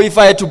dies, or if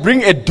I had to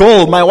bring a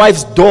doll, my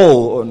wife's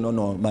doll,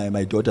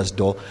 my daughter's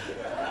doll,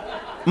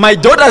 my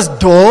daughter's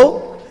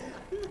doll,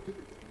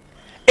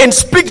 and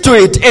speak to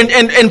it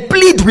and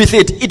plead with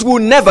it, it will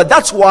never.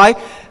 That's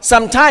why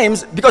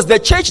sometimes, because the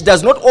church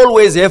does not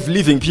always have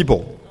living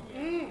people.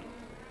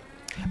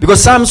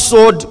 Because some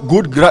sowed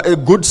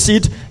good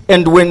seed,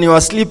 and when you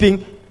are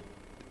sleeping,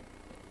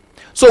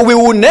 so we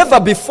will never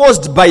be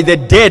forced by the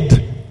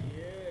dead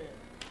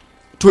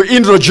to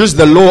introduce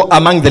the law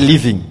among the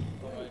living.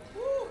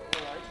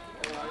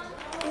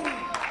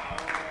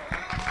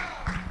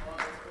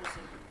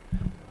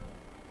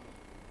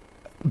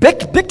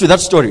 Back to that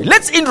story.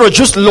 Let's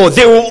introduce law.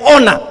 They will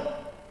honor.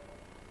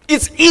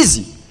 It's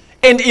easy.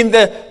 And in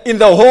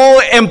the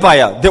whole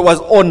empire, there was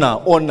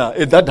honor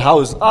in that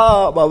house.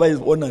 Baba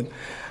is honored.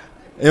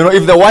 You know,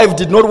 if the wife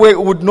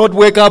would not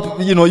wake up,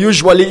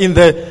 usually in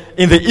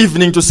the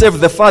evening to serve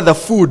the father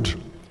food,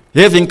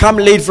 having come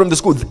late from the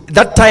school.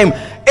 That time,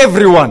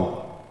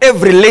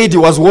 every lady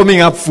was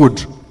warming up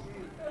food.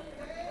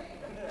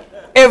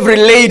 Every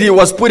lady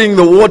was putting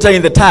the water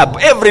in the tap.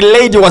 Every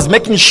lady was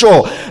making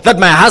sure that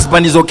my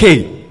husband is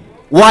okay.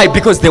 Why?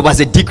 Because there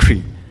was a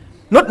decree.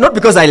 Not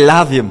because I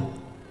love him.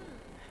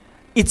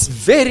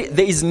 There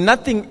is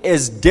nothing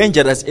as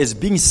dangerous as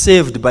being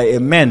saved by a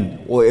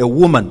man or a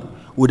woman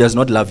who does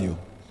not love you.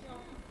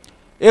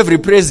 Every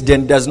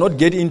president does not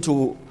get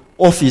into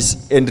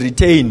office and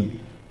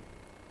retain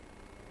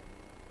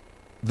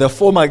the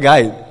former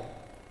guy,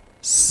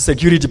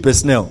 security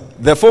personnel.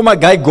 The former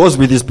guy goes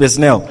with his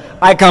personnel.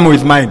 I come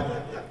with mine.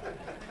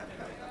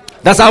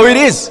 That's how it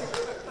is.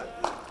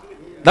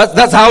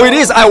 That's how it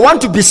is. I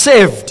want to be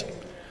saved.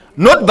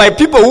 Not by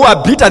people who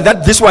are bitter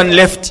that this one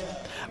left.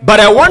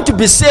 But I want to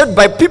be saved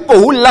by people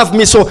who love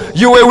me. So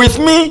you were with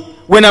me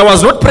when I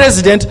was not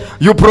president.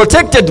 You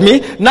protected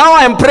me. Now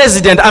I am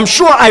president. I'm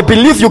sure I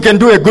believe you can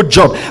do a good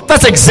job.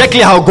 That's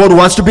exactly how God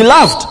wants to be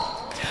loved.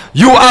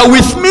 You are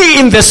with me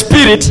in the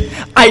spirit.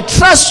 I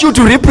trust you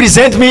to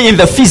represent me in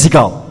the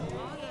physical.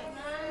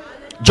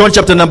 John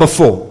chapter number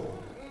 4.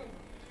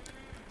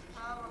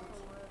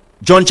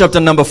 John chapter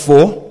number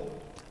 4,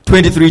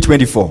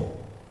 23-24.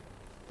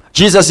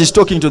 Jesus is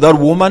talking to that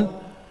woman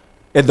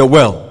at the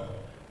well.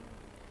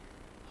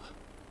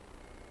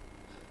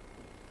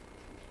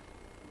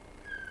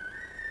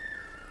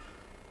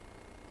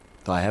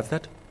 Do I have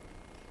that?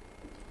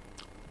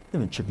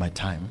 Let me check my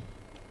time.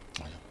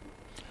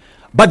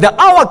 But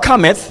the hour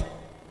cometh,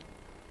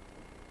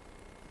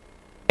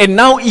 and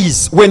now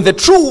is, when the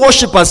true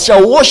worshippers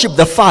shall worship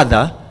the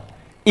Father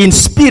in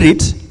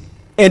spirit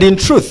and in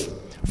truth.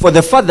 For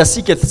the Father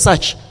seeketh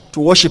such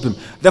to worship him.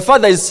 The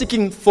Father is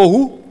seeking for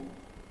who?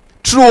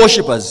 True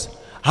worshippers.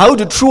 How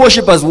do true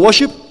worshippers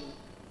worship?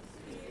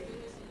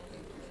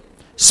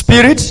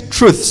 Spirit,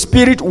 truth.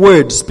 Spirit,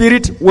 word.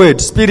 Spirit,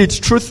 word. Spirit,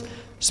 truth.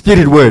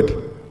 Spirit, word.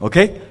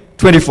 Okay?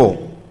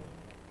 24.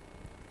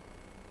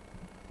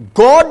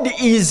 God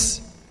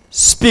is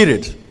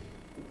spirit,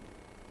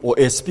 or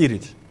a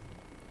spirit.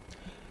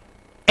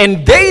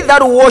 And they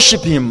that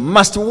worship him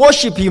must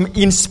worship him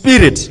in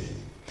spirit,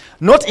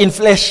 not in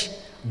flesh,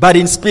 but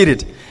in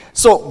spirit.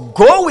 So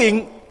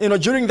going,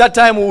 during that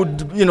time, we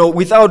would,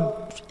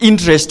 without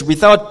interest,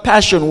 without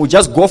passion, we would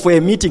just go for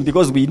a meeting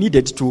because we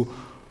needed to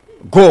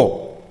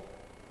go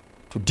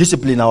to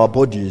discipline our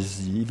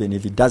bodies. Even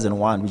if it doesn't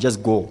want, we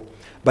just go.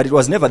 But it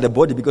was never the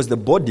body, because the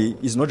body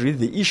is not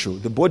really the issue.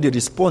 The body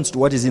responds to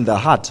what is in the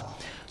heart.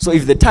 So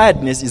if the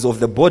tiredness is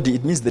of the body,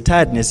 it means the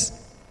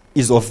tiredness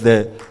is of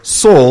the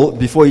soul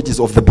before it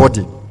is of the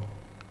body.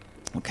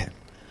 Okay.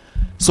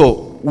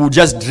 So we'll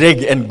just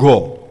drag and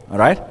go. All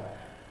right?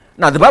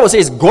 Now the Bible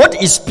says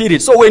God is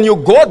spirit. So when you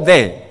go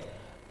there,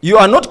 you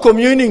are not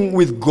communing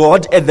with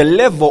God at the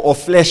level of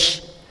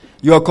flesh.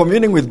 You are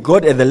communing with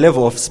God at the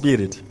level of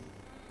spirit.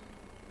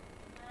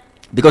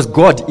 Because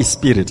God is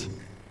spirit.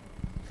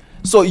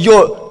 So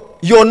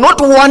you're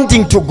not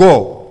wanting to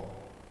go,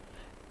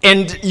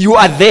 and you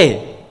are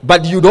there,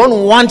 but you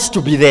don't want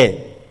to be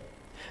there.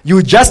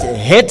 You just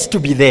hate to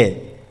be there.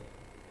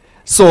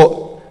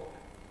 So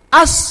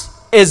us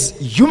as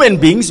human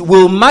beings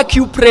will mark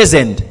you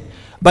present,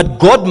 but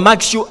God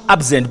marks you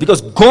absent,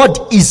 because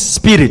God is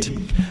spirit.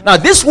 Now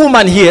this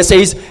woman here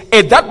says,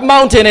 at that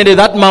mountain and at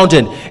that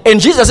mountain. And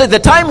Jesus said, the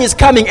time is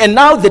coming, and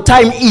now the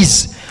time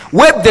is,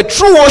 where the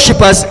true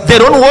worshippers, they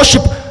don't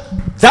worship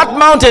that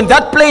mountain,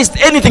 that place,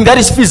 anything that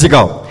is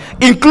physical,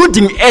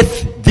 including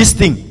earth. This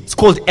thing, it's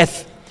called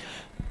earth.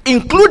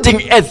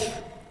 Including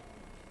earth.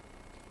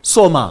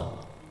 Soma.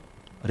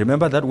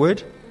 Remember that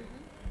word?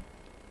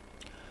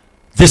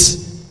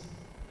 This.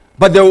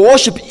 But they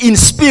worship in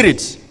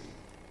spirit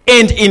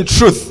and in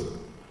truth.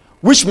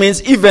 Which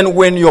means even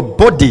when your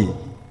body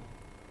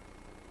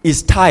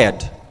is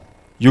tired,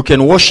 you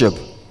can worship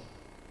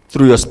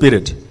through your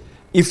spirit.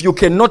 If you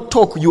cannot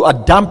talk, you are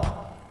dumb,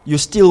 you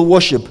still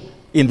worship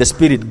in the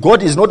spirit.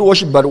 God is not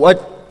worshipped, but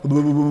what?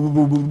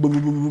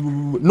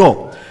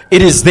 No,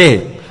 it is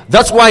there.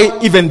 That's why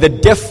even the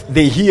deaf,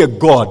 they hear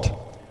God,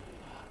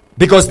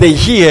 because they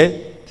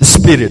hear the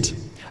spirit,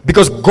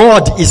 because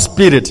God is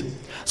spirit.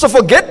 So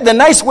forget the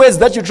nice words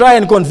that you try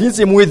and convince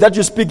him with, that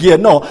you speak here.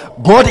 No,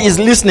 God is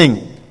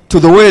listening to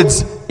the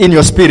words in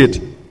your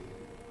spirit.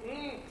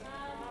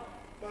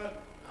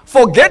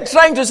 Forget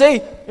trying to say,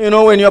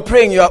 when you're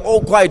praying, you are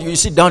all quiet, you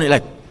sit down,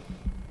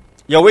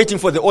 you're waiting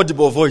for the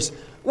audible voice.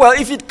 Well,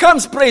 if it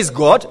comes, praise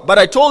God. But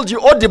I told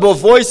you, audible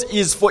voice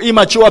is for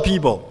immature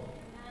people.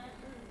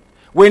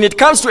 When it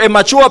comes to a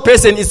mature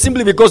person, it's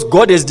simply because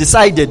God has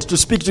decided to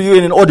speak to you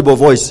in an audible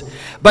voice.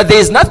 But there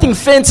is nothing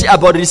fancy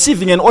about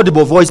receiving an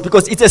audible voice,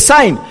 because it's a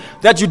sign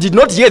that you did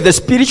not hear the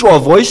spiritual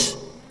voice.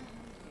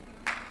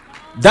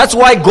 That's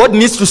why God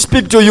needs to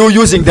speak to you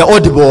using the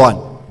audible one.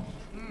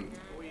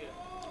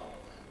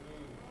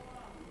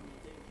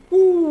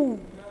 Ooh.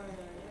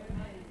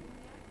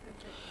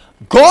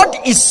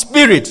 God is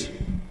spirit.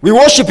 We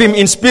worship him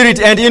in spirit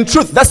and in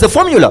truth. That's the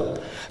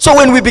formula. So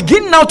when we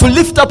begin now to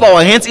lift up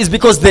our hands, it's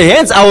because the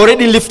hands are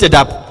already lifted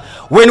up.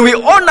 When we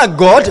honor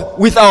God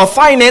with our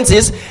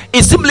finances,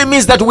 it simply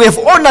means that we have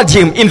honored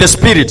him in the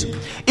spirit.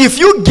 If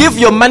you give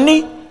your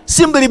money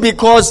simply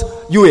because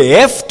you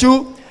have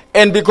to,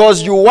 and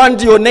because you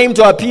want your name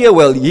to appear,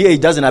 well, here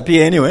it doesn't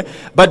appear anyway,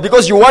 but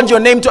because you want your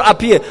name to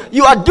appear,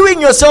 you are doing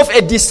yourself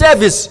a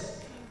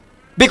disservice,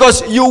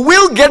 because you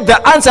will get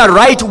the answer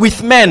right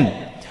with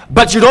men,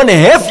 but you don't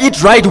have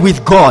it right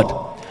with God.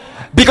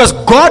 Because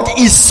God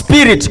is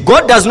spirit.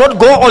 God does not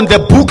go on the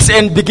books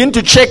and begin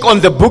to check on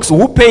the books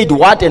who paid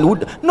what and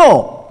who.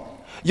 No.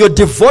 Your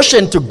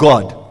devotion to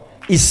God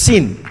is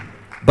seen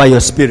by your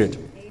spirit.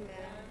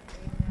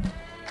 Amen.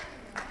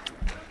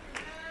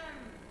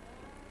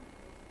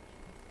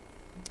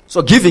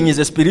 So giving is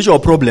a spiritual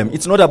problem.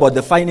 It's not about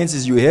the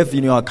finances you have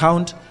in your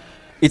account.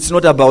 It's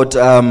not about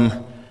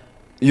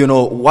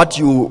what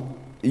you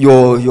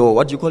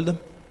what do you call them?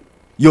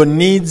 Your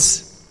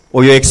needs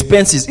or your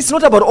expenses. It's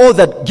not about all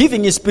that.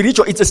 Giving is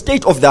spiritual. It's a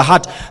state of the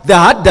heart. The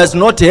heart does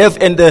not have,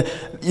 and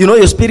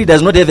your spirit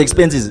does not have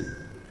expenses.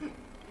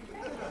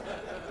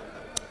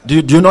 Do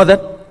you know that?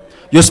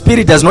 Your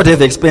spirit does not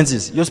have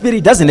expenses. Your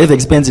spirit doesn't have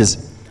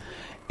expenses.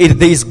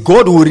 There is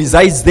God who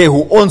resides there,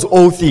 who owns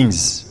all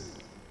things.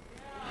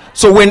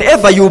 So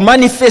whenever you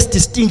manifest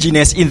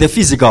stinginess in the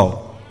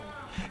physical,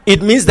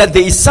 it means that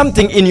there is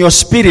something in your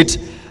spirit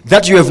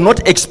that you have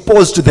not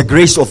exposed to the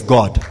grace of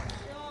God.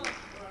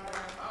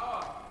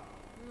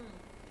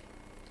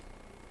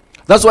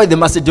 That's why the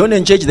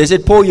Macedonian church, they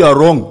said, Paul, you are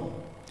wrong.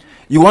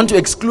 You want to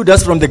exclude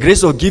us from the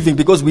grace of giving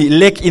because we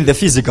lack in the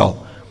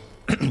physical.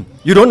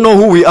 You don't know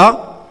who we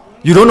are.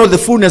 You don't know the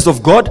fullness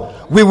of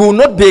God. We will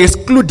not be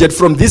excluded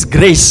from this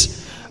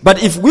grace.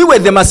 But if we were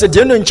the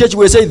Macedonian church,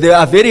 we would say they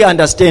are very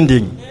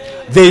understanding.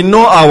 They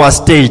know our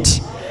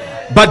state.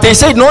 But they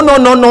said,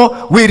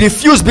 no. We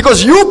refuse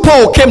because you,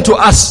 Paul, came to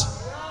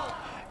us.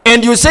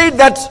 And you say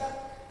that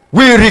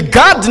we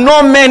regard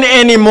no man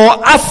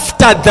anymore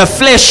after the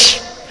flesh.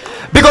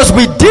 Because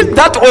we did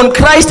that on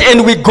Christ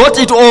and we got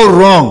it all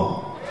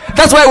wrong.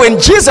 That's why when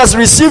Jesus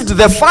received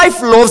the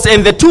 5 loaves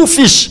and the 2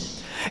 fish,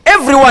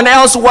 everyone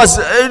else was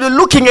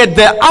looking at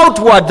the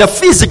outward, the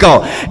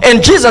physical.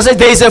 And Jesus said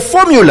there is a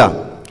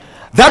formula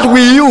that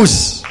we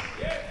use.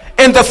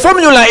 And the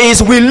formula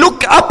is we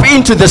look up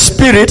into the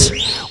spirit,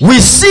 we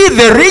see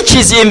the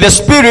riches in the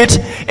spirit,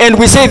 and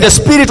we say the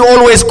spirit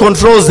always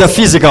controls the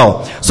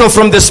physical. So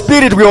from the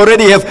spirit we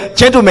already have,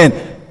 gentlemen,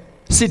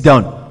 sit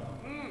down.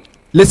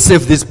 Let's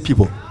save these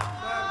people.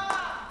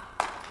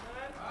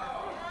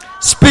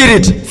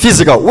 Spirit,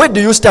 physical. Where do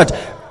you start?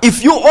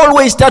 If you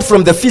always start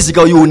from the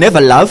physical, you will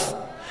never love.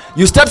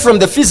 You start from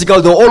the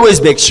physical, there will always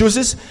be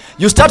excuses.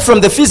 You start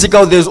from the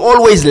physical, there's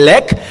always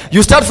lack.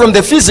 You start from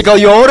the physical,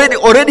 you're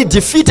already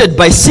defeated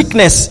by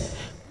sickness.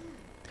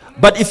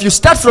 But if you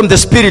start from the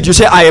spirit, you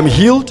say, I am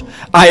healed,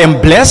 I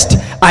am blessed,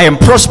 I am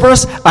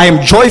prosperous, I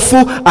am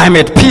joyful, I am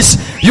at peace.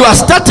 You are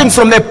starting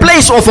from a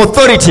place of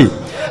authority.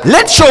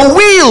 Let your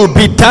will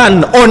be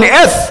done on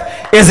earth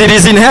as it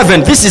is in heaven.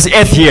 This is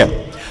earth here.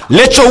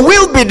 Let your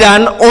will be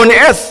done on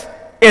earth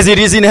as it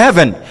is in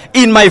heaven.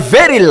 In my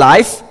very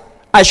life,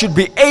 I should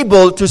be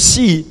able to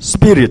see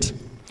spirit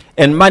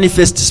and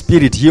manifest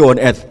spirit here on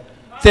earth.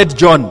 3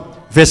 John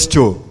verse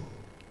 2.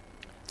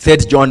 3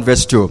 John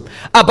verse 2.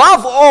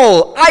 Above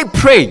all, I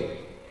pray.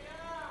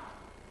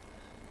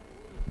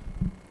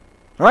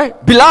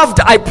 Right? Beloved,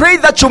 I pray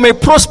that you may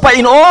prosper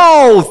in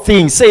all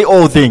things. Say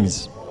all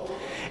things.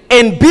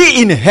 And be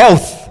in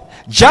health,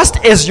 just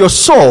as your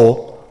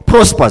soul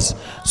prospers.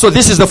 So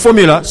this is the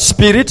formula.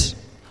 Spirit,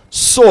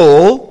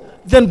 soul,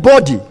 then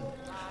body.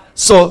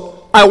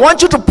 So I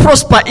want you to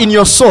prosper in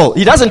your soul.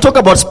 He doesn't talk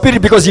about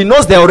spirit because he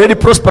knows they're already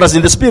prosperous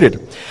in the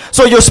spirit.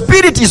 So your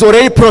spirit is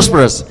already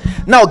prosperous.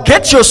 Now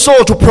get your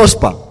soul to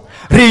prosper.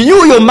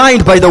 Renew your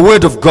mind by the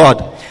word of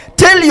God.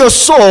 Tell your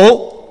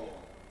soul,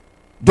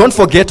 don't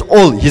forget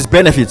all his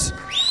benefits.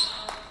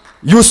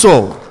 You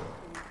soul.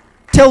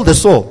 Tell the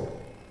soul.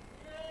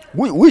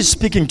 Who is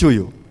speaking to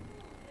you?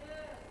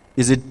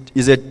 Is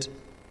it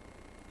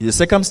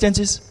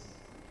circumstances?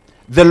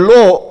 The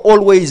law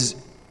always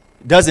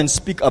doesn't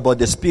speak about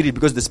the spirit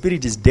because the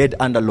spirit is dead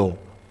under law.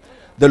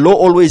 The law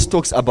always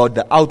talks about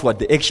the outward,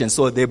 the action.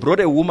 So they brought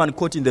a woman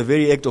caught in the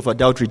very act of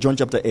adultery, John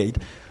chapter 8.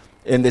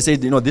 And they said,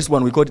 this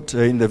one we caught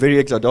in the very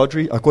act of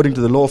adultery, according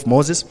to the law of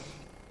Moses.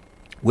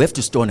 We have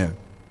to stone her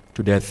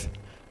to death.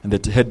 And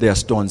they had their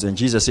stones. And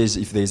Jesus says,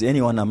 if there is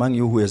anyone among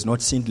you who has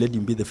not sinned, let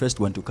him be the first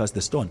one to cast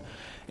the stone.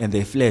 And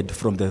they fled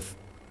from the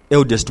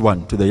eldest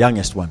one to the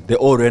youngest one. They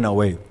all ran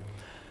away.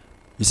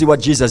 You see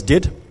what Jesus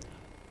did?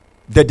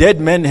 The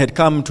dead man had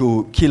come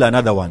to kill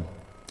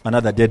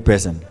another dead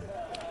person.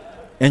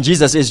 And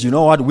Jesus says, you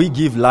know what? We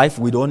give life,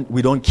 we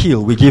don't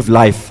kill, we give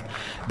life.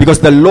 Because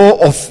the law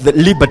of the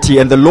liberty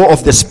and the law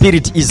of the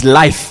spirit is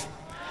life.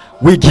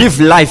 We give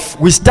life.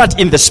 We start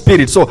in the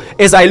spirit. So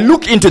as I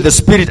look into the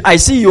spirit, I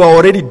see you are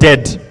already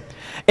dead.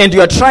 And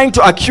you are trying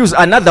to accuse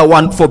another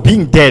one for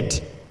being dead.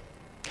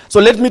 So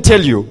let me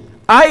tell you,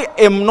 I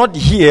am not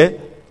here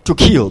to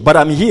kill, but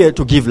I'm here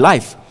to give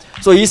life.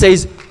 So he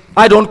says,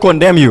 I don't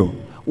condemn you.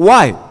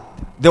 Why?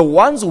 The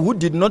ones who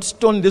did not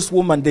stone this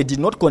woman, they did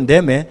not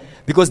condemn her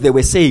because they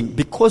were saying,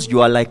 because you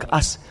are like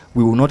us,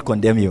 we will not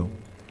condemn you.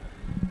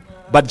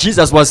 But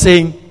Jesus was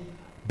saying,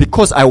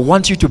 because I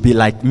want you to be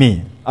like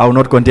me, I will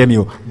not condemn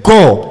you.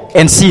 Go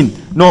and sin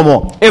no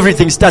more.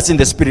 Everything starts in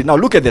the spirit. Now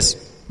look at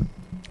this.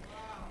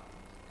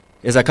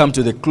 As I come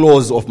to the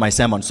close of my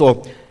sermon.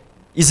 So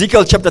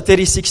Ezekiel chapter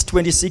 36,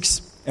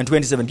 26 and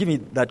 27. Give me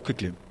that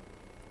quickly.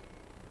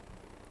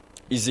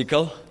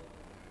 Ezekiel.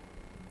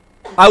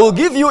 I will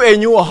give you a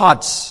new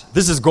heart.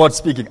 This is God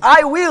speaking.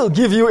 I will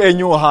give you a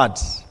new heart.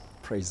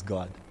 Praise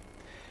God.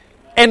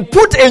 And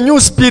put a new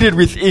spirit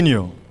within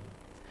you.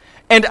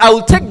 And I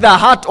will take the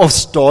heart of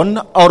stone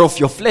out of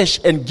your flesh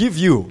and give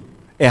you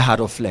a heart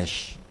of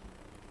flesh.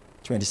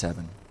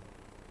 27.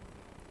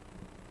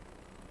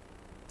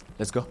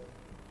 Let's go.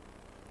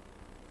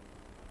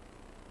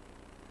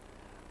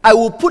 I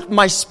will put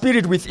my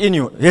spirit within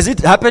you. Has it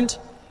happened?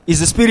 Is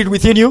the spirit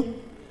within you?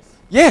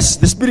 Yes,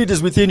 the spirit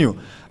is within you.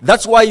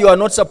 That's why you are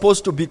not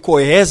supposed to be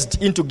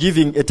coerced into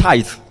giving a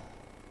tithe.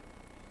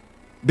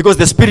 Because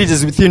the spirit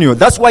is within you.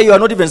 That's why you are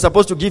not even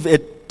supposed to give a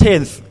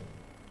tenth.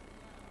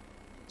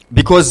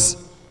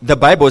 Because the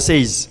Bible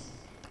says,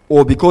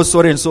 or because so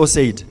and so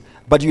said.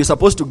 But you're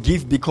supposed to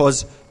give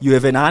because you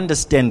have an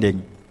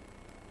understanding.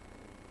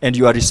 And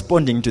you are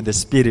responding to the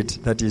spirit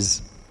that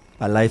is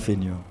alive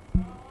in you.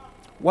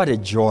 What a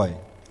joy.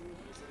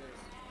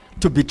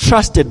 To be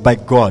trusted by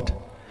God.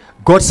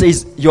 God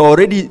says you're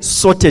already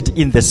sorted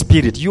in the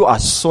spirit. You are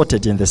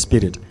sorted in the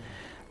spirit.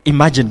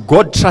 Imagine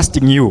God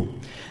trusting you.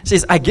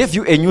 Says, I gave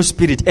you a new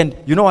spirit, and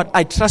you know what?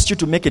 I trust you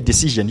to make a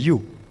decision,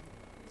 you,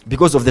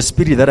 because of the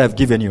spirit that I've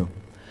given you.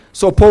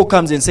 So Paul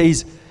comes and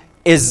says,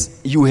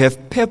 as you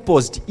have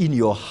purposed in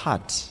your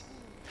heart,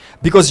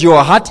 because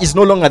your heart is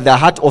no longer the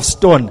heart of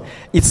stone,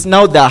 it's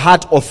now the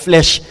heart of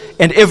flesh,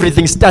 and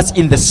everything starts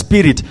in the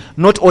spirit,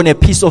 not on a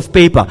piece of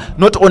paper,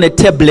 not on a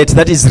tablet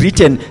that is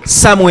written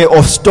somewhere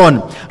of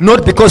stone,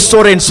 not because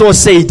so and so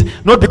said,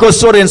 not because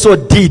so and so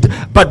did,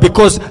 but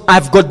because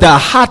I've got the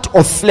heart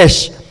of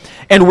flesh.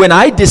 And when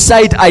I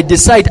decide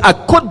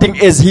according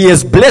as he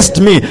has blessed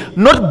me,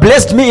 not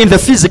blessed me in the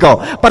physical,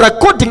 but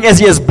according as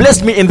he has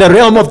blessed me in the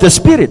realm of the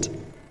spirit.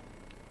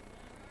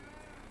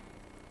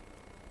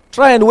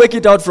 Try and work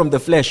it out from the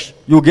flesh.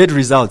 You'll get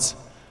results.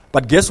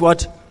 But guess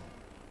what?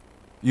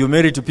 You're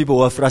married to people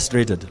who are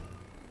frustrated.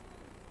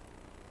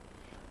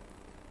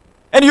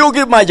 And you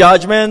give my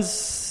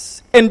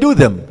judgments and do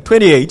them.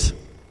 28.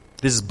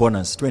 This is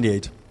bonus.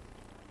 28.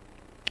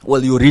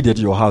 Well, you read at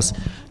your house.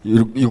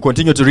 You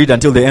continue to read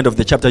until the end of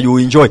the chapter. You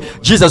will enjoy.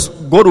 Jesus,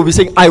 God will be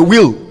saying, I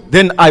will.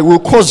 Then I will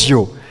cause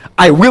you.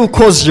 I will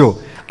cause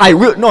you. I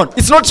will. No,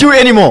 it's not you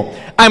anymore.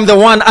 I'm the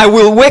one. I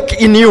will work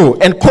in you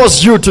and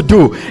cause you to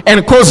do.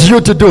 And cause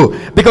you to do.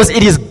 Because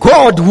it is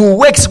God who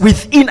works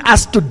within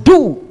us to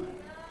do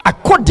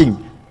according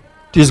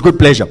to his good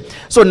pleasure.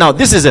 So now,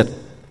 this is it.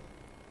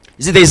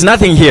 You see, there's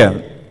nothing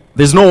here.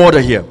 There's no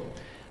water here.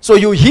 So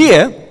you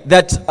hear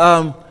that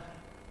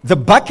the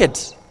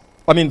bucket,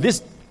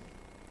 this,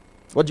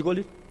 what do you call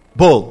it?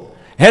 Bowl,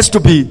 has to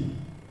be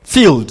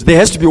filled. There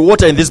has to be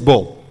water in this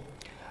bowl.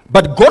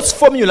 But God's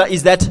formula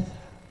is that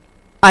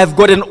I've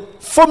got a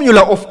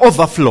formula of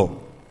overflow.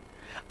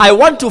 I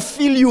want to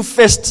fill you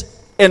first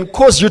and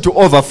cause you to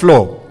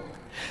overflow.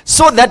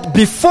 So that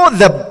before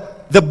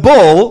the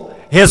bowl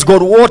has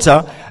got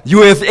water,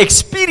 you have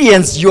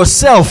experienced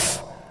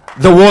yourself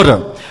the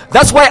water.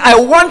 That's why I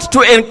want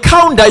to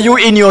encounter you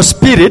in your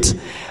spirit,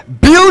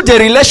 build a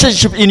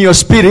relationship in your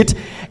spirit,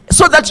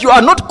 so that you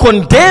are not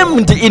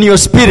condemned in your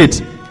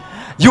spirit.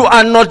 You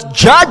are not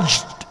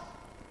judged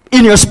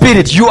in your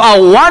spirit. You are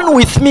one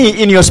with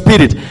me in your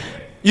spirit.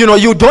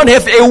 You don't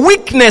have a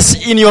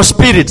weakness in your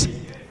spirit.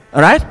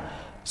 All right?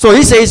 So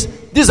he says,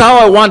 this is how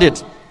I want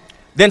it.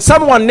 Then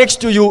someone next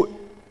to you,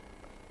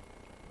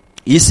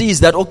 he sees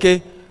that,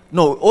 okay,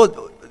 no,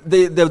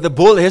 the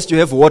bowl has to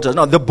have water.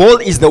 No, the bowl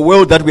is the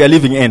world that we are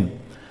living in.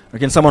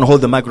 Can someone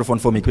hold the microphone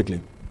for me quickly?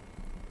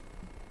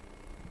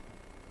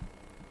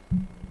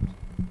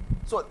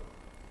 So,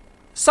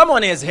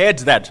 someone has heard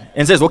that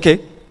and says,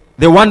 okay,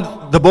 they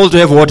want the bowl to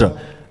have water.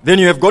 Then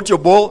you have got your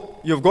bowl,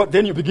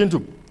 then you begin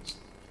to.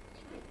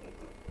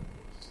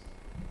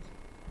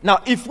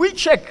 Now, if we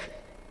check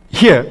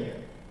here,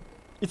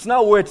 it's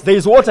now wet. There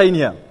is water in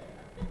here.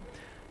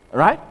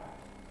 Right?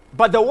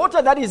 But the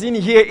water that is in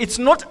here, it's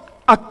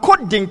not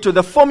according to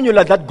the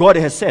formula that God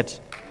has set.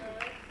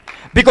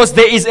 Because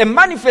there is a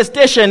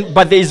manifestation,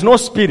 but there is no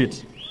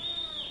spirit.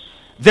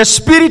 The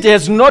spirit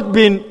has not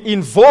been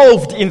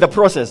involved in the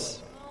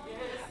process.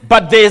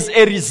 But there is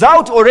a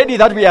result already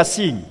that we are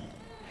seeing.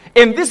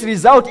 And this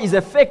result is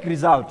a fake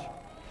result.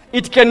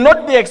 It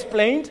cannot be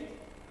explained.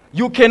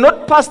 You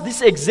cannot pass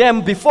this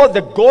exam before the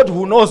God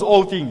who knows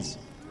all things.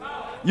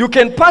 You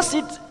can pass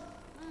it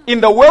in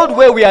the world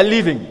where we are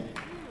living.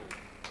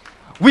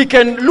 We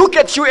can look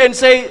at you and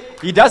say,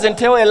 he doesn't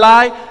tell a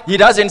lie, he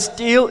doesn't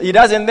steal, he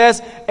doesn't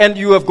this, and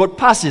you have got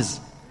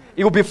passes.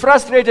 You will be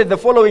frustrated the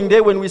following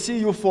day when we see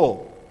you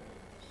fall.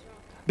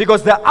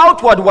 Because the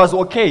outward was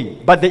okay,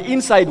 but the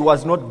inside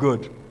was not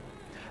good.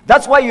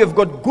 That's why you have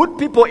got good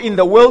people in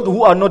the world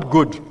who are not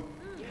good.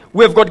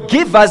 We have got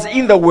givers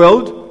in the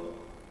world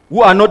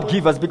who are not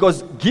givers,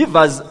 because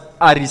givers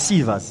are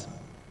receivers.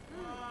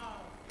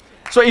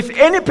 So if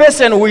any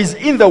person who is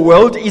in the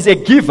world is a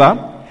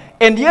giver,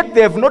 and yet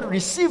they have not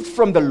received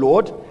from the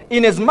Lord,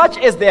 in as much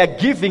as they are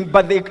giving,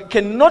 but they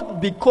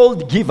cannot be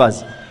called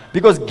givers,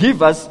 because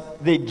givers,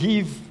 they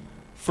give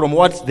from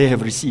what they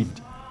have received.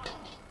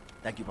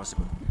 Thank you, Pastor.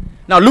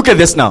 Now look at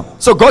this now.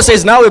 So God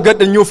says, now we've got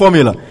the new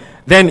formula.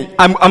 Then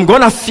I'm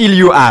going to fill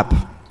you up.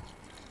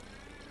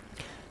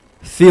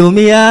 Fill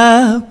me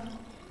up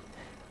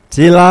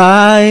till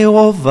I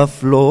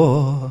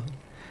overflow.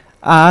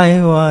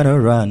 I want to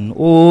run.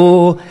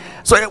 Oh.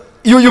 So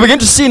you begin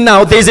to see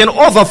now there's an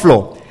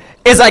overflow.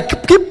 As I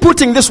keep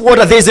putting this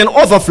water, there's an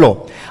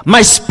overflow.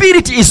 My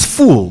spirit is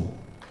full.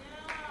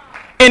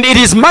 And it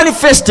is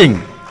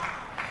manifesting.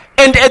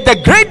 And at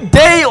the great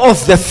day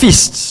of the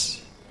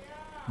feast,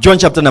 John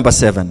chapter number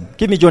 7.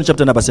 Give me John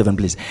chapter number 7,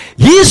 please.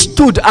 He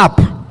stood up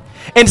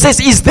and says,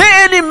 is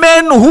there any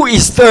man who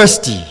is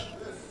thirsty?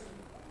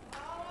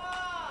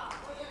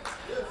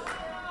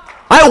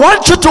 I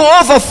want you to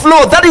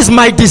overflow. That is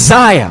my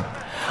desire.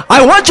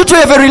 I want you to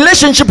have a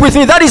relationship with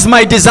me. That is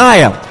my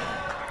desire.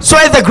 So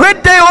at the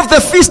great day of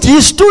the feast,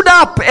 he stood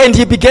up and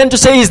he began to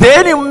say, is there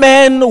any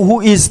man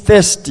who is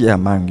thirsty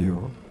among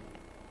you?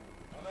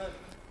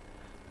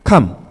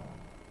 Come.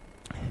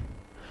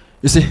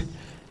 You see,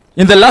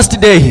 In the last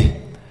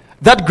day,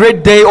 that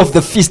great day of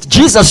the feast,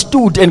 Jesus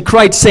stood and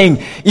cried, saying,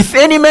 if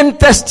any man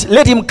thirst,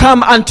 let him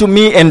come unto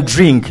me and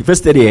drink. Verse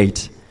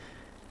 38.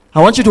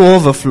 I want you to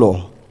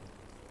overflow.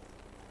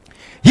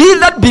 He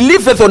that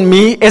believeth on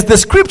me, as the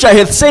scripture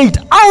hath said,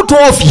 out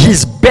of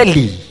his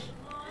belly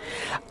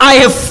I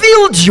have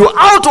filled you,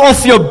 out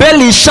of your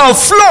belly shall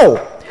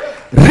flow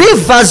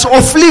rivers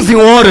of living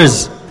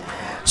waters.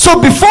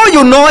 So before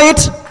you know it,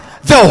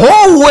 the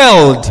whole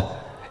world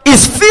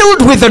is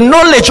filled with the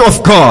knowledge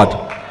of God.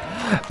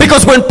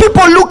 Because when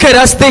people look at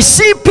us, they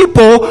see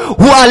people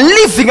who are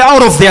living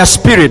out of their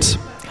spirit.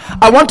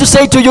 I want to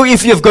say to you,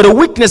 if you've got a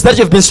weakness that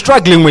you've been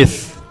struggling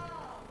with,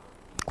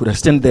 could I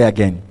stand there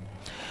again?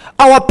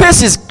 Our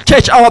paces,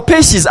 church, our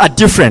paces are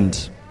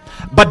different.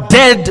 But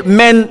dead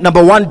men,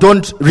 number one,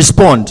 don't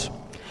respond.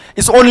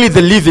 It's only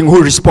the living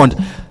who respond.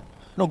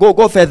 No,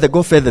 go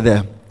further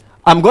there.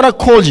 I'm going to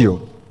call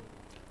you.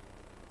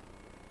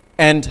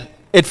 And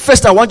at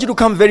first, I want you to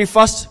come very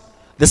fast.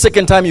 The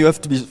second time, you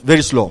have to be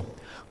very slow.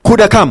 Could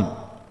I come?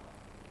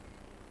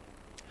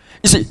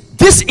 You see,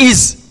 this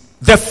is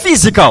the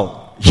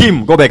physical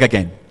him. Go back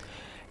again.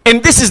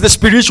 And this is the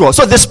spiritual.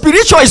 So the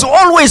spiritual is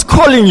always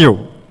calling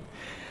you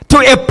to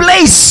a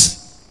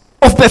place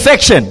of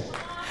perfection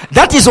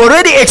that is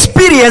already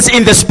experienced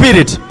in the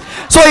spirit.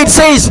 So it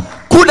says,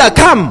 Kuda,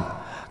 come.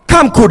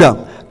 Come,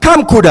 Kuda.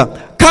 Come,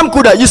 Kuda. Come,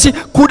 Kuda. You see,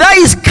 Kuda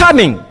is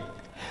coming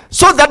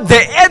so that the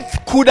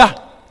earth, Kuda,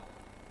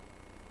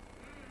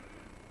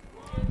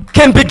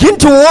 can begin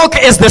to walk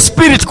as the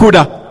spirit,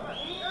 Kuda.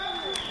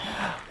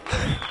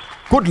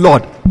 Good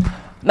Lord.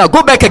 Now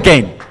go back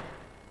again.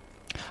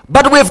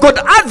 But we've got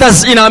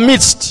others in our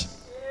midst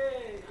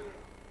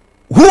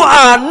who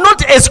are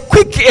not as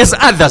quick as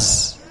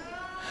others.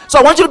 So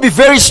I want you to be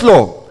very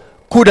slow.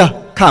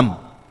 Kuda, come.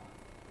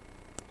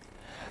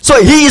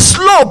 So he is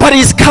slow, but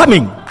he's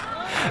coming.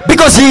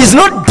 Because he is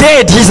not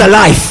dead, he's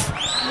alive.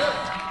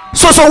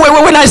 So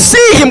when I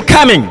see him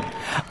coming,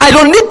 I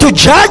don't need to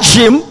judge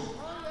him.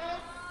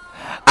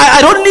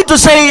 I don't need to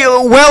say,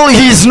 well,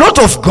 he is not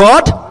of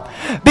God.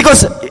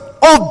 Because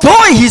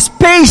although his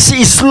pace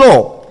is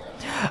slow,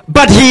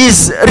 but he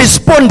is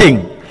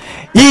responding.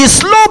 He is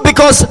slow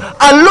because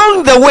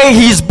along the way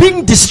he is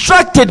being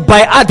distracted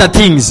by other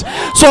things.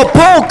 So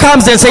Paul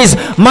comes and says,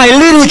 my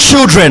little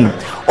children,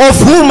 of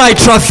whom I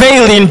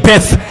travail in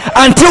birth,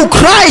 until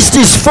Christ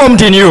is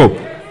formed in you.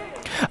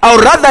 I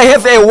would rather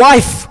have a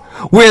wife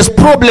who has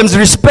problems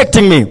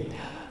respecting me,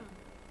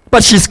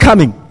 but she's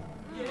coming,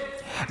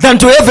 than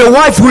to have a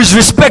wife who is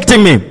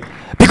respecting me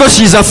because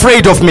she's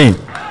afraid of me.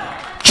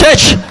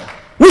 Church,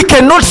 we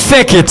cannot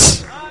fake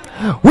it.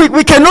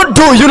 We cannot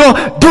do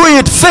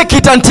it, fake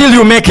it until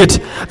you make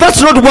it.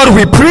 That's not what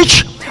we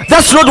preach.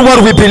 That's not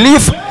what we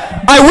believe.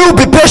 I will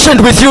be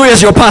patient with you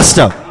as your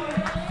pastor.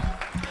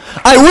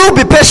 I will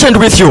be patient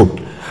with you.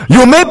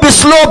 You may be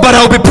slow, but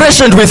I'll be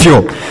patient with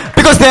you.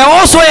 Because there are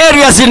also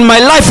areas in my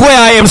life where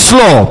I am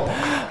slow.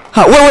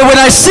 When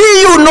I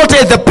see you not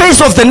at the pace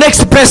of the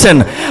next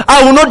person,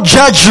 I will not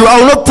judge you. I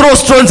will not throw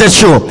stones at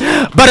you.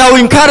 But I will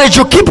encourage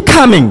you, keep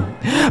coming.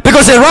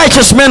 Because a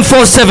righteous man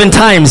falls 7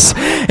 times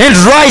and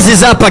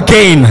rises up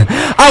again.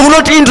 I will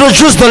not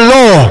introduce the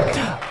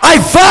law. I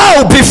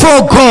vow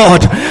before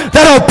God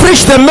that I'll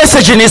preach the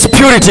message in its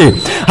purity.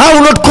 I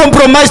will not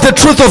compromise the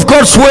truth of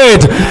God's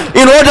word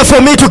in order for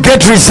me to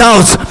get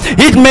results.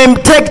 It may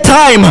take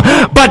time,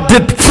 but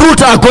the fruit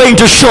are going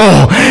to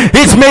show.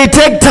 It may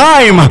take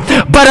time,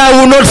 but I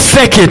will not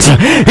fake it.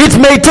 It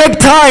may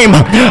take time,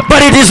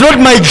 but it is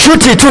not my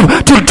duty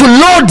to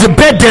load the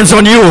burdens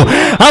on you.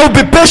 I will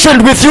be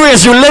patient with you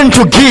as you learn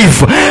to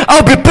give.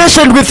 I'll be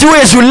patient with you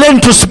as you learn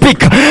to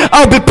speak.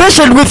 I'll be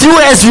patient with you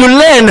as you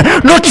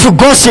learn not to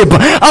gossip.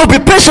 I'll be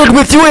patient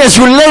with you as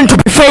you learn to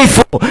be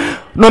faithful.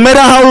 No matter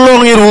how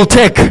long it will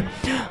take,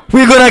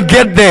 we're gonna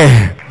get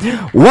there.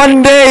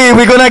 One day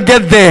we're gonna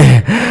get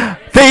there.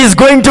 There is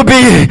going to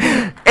be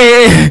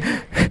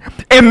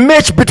a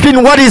match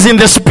between what is in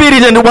the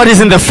spirit and what is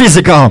in the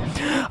physical.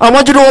 I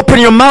want you to open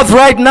your mouth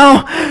right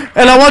now,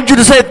 and I want you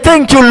to say,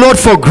 thank you, Lord,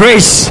 for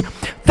grace.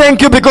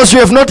 Thank you because you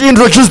have not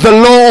introduced the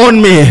law on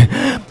me.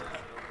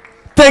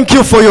 Thank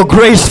you for your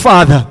grace,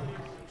 Father.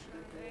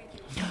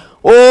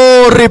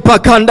 Oh,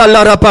 ripakanda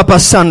la rapapa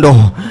sando.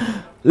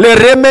 Le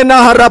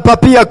remena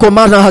harapapia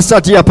komana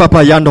hasatia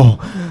papayando.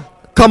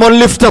 Come on,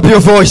 lift up your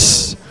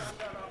voice.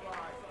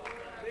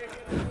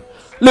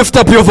 Lift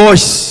up your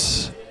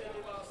voice.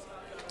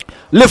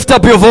 Lift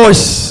up your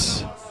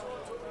voice.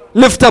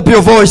 Lift up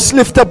your voice.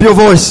 Lift up your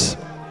voice.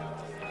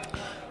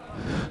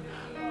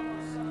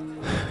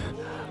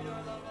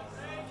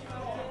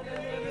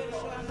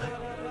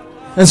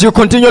 As you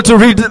continue to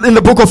read in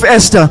the book of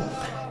Esther,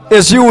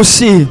 as you will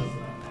see,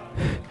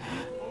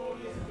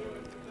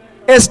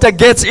 Esther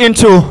gets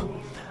into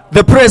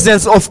the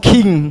presence of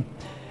king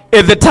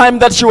at the time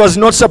that she was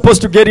not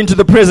supposed to get into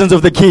the presence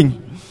of the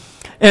king.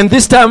 And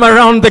this time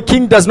around, the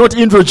king does not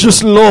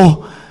introduce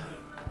law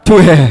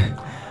to her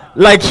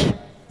like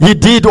he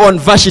did on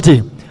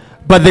Vashti.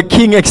 But the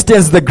king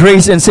extends the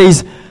grace and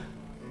says,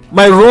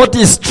 my rod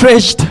is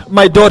stretched,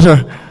 my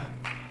daughter.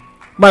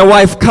 My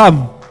wife,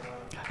 come.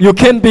 You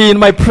can be in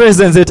my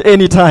presence at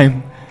any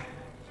time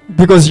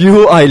because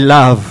you I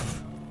love.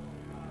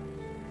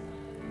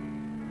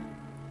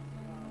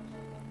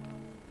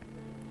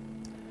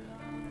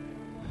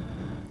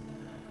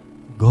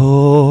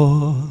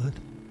 God,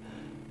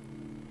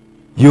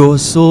 you're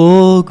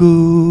so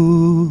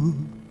good.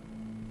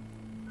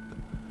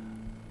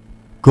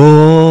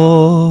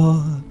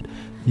 God,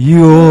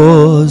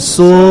 you're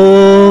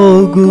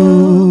so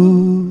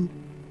good.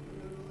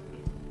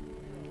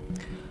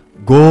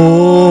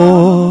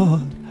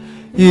 God,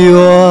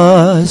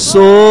 you're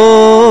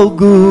so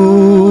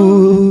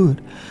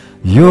good.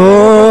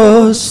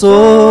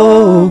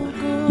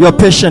 You're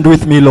patient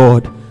with me,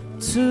 Lord.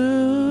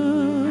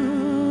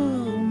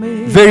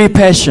 Very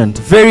patient,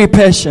 very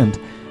patient,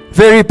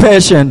 very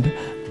patient.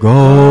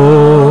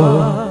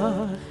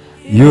 God,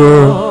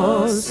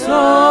 you're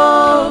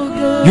so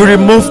good. You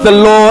removed the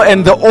law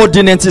and the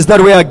ordinances that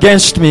were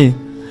against me.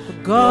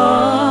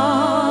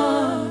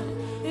 God,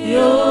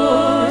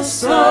 you're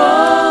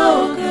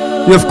so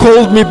good. You have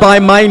called me by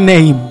my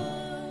name.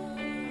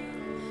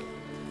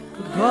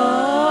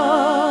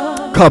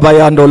 God,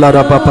 Kabayando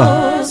Lara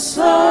Papa.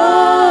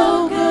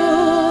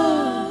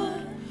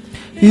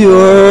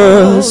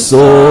 You're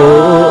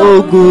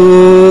so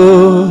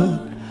good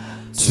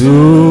to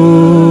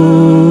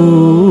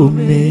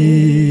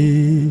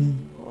me.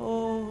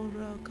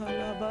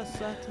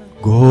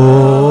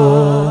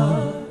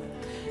 God,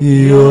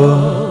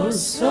 you're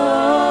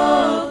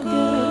so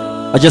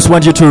good. I just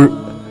want you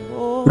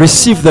to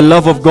receive the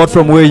love of God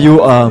from where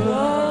you are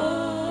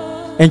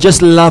and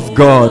just love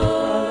God.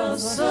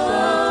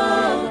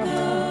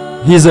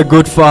 He's a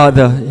good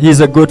Father. He's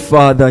a good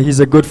Father. He's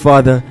a good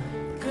Father.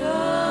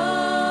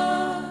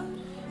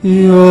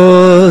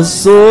 You're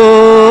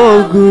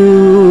so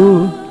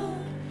good.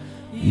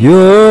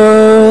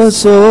 You're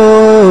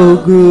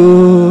so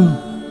good.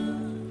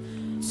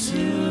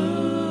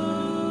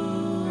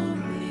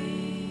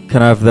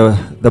 Can I have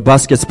the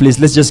baskets, please?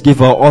 Let's just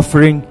give our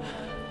offering.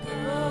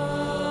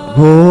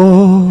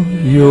 Oh,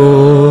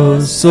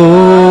 you're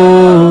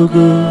so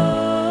good.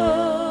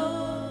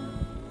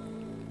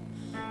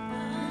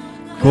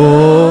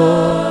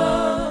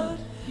 God,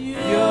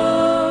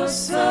 you're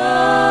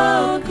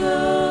so good.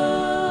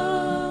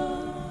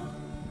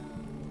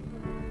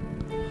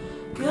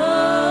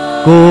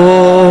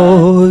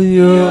 Oh,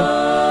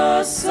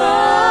 you're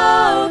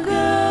so good.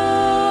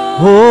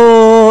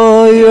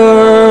 Oh,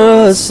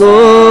 you're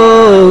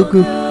so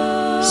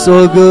good,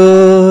 so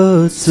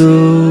good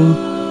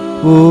to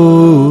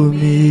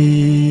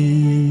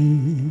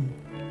me.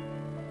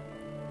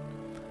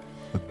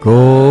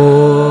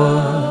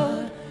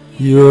 God,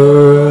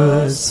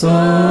 you're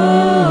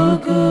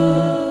so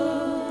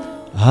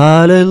good.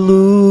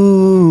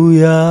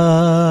 Hallelujah,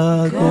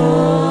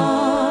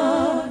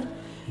 God.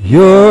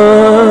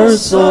 You're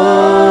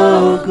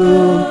so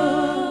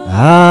good.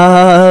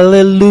 Hallelujah,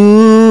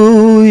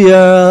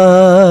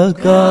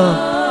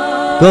 God.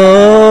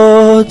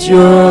 God,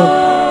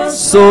 you're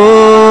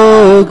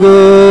so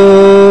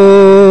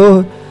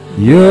good.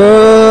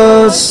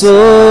 You're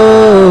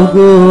so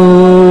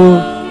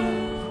good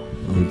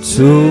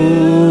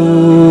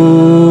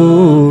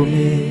to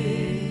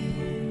me.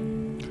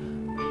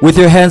 With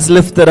your hands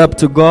lifted up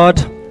to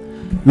God,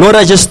 Lord,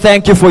 I just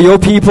thank you for your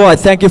people. I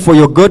thank you for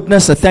your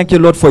goodness. I thank you,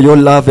 Lord, for your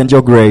love and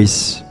your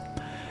grace.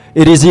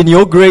 It is in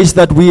your grace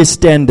that we are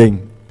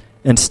standing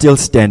and still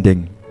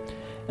standing.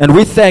 And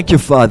we thank you,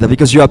 Father,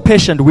 because you are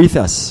patient with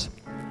us.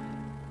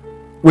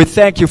 We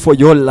thank you for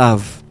your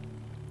love.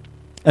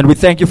 And we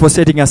thank you for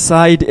setting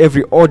aside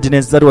every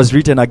ordinance that was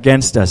written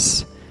against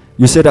us.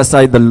 You set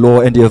aside the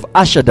law and you have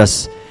ushered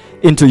us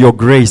into your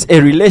grace, a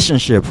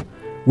relationship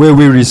where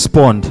we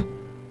respond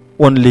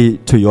only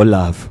to your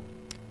love.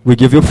 We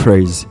give you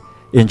praise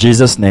in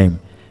Jesus' name.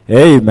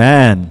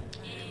 Amen.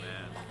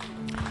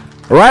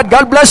 All right,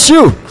 God bless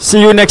you.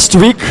 See you next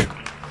week.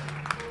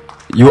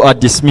 You are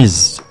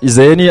dismissed. Is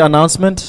there any announcement?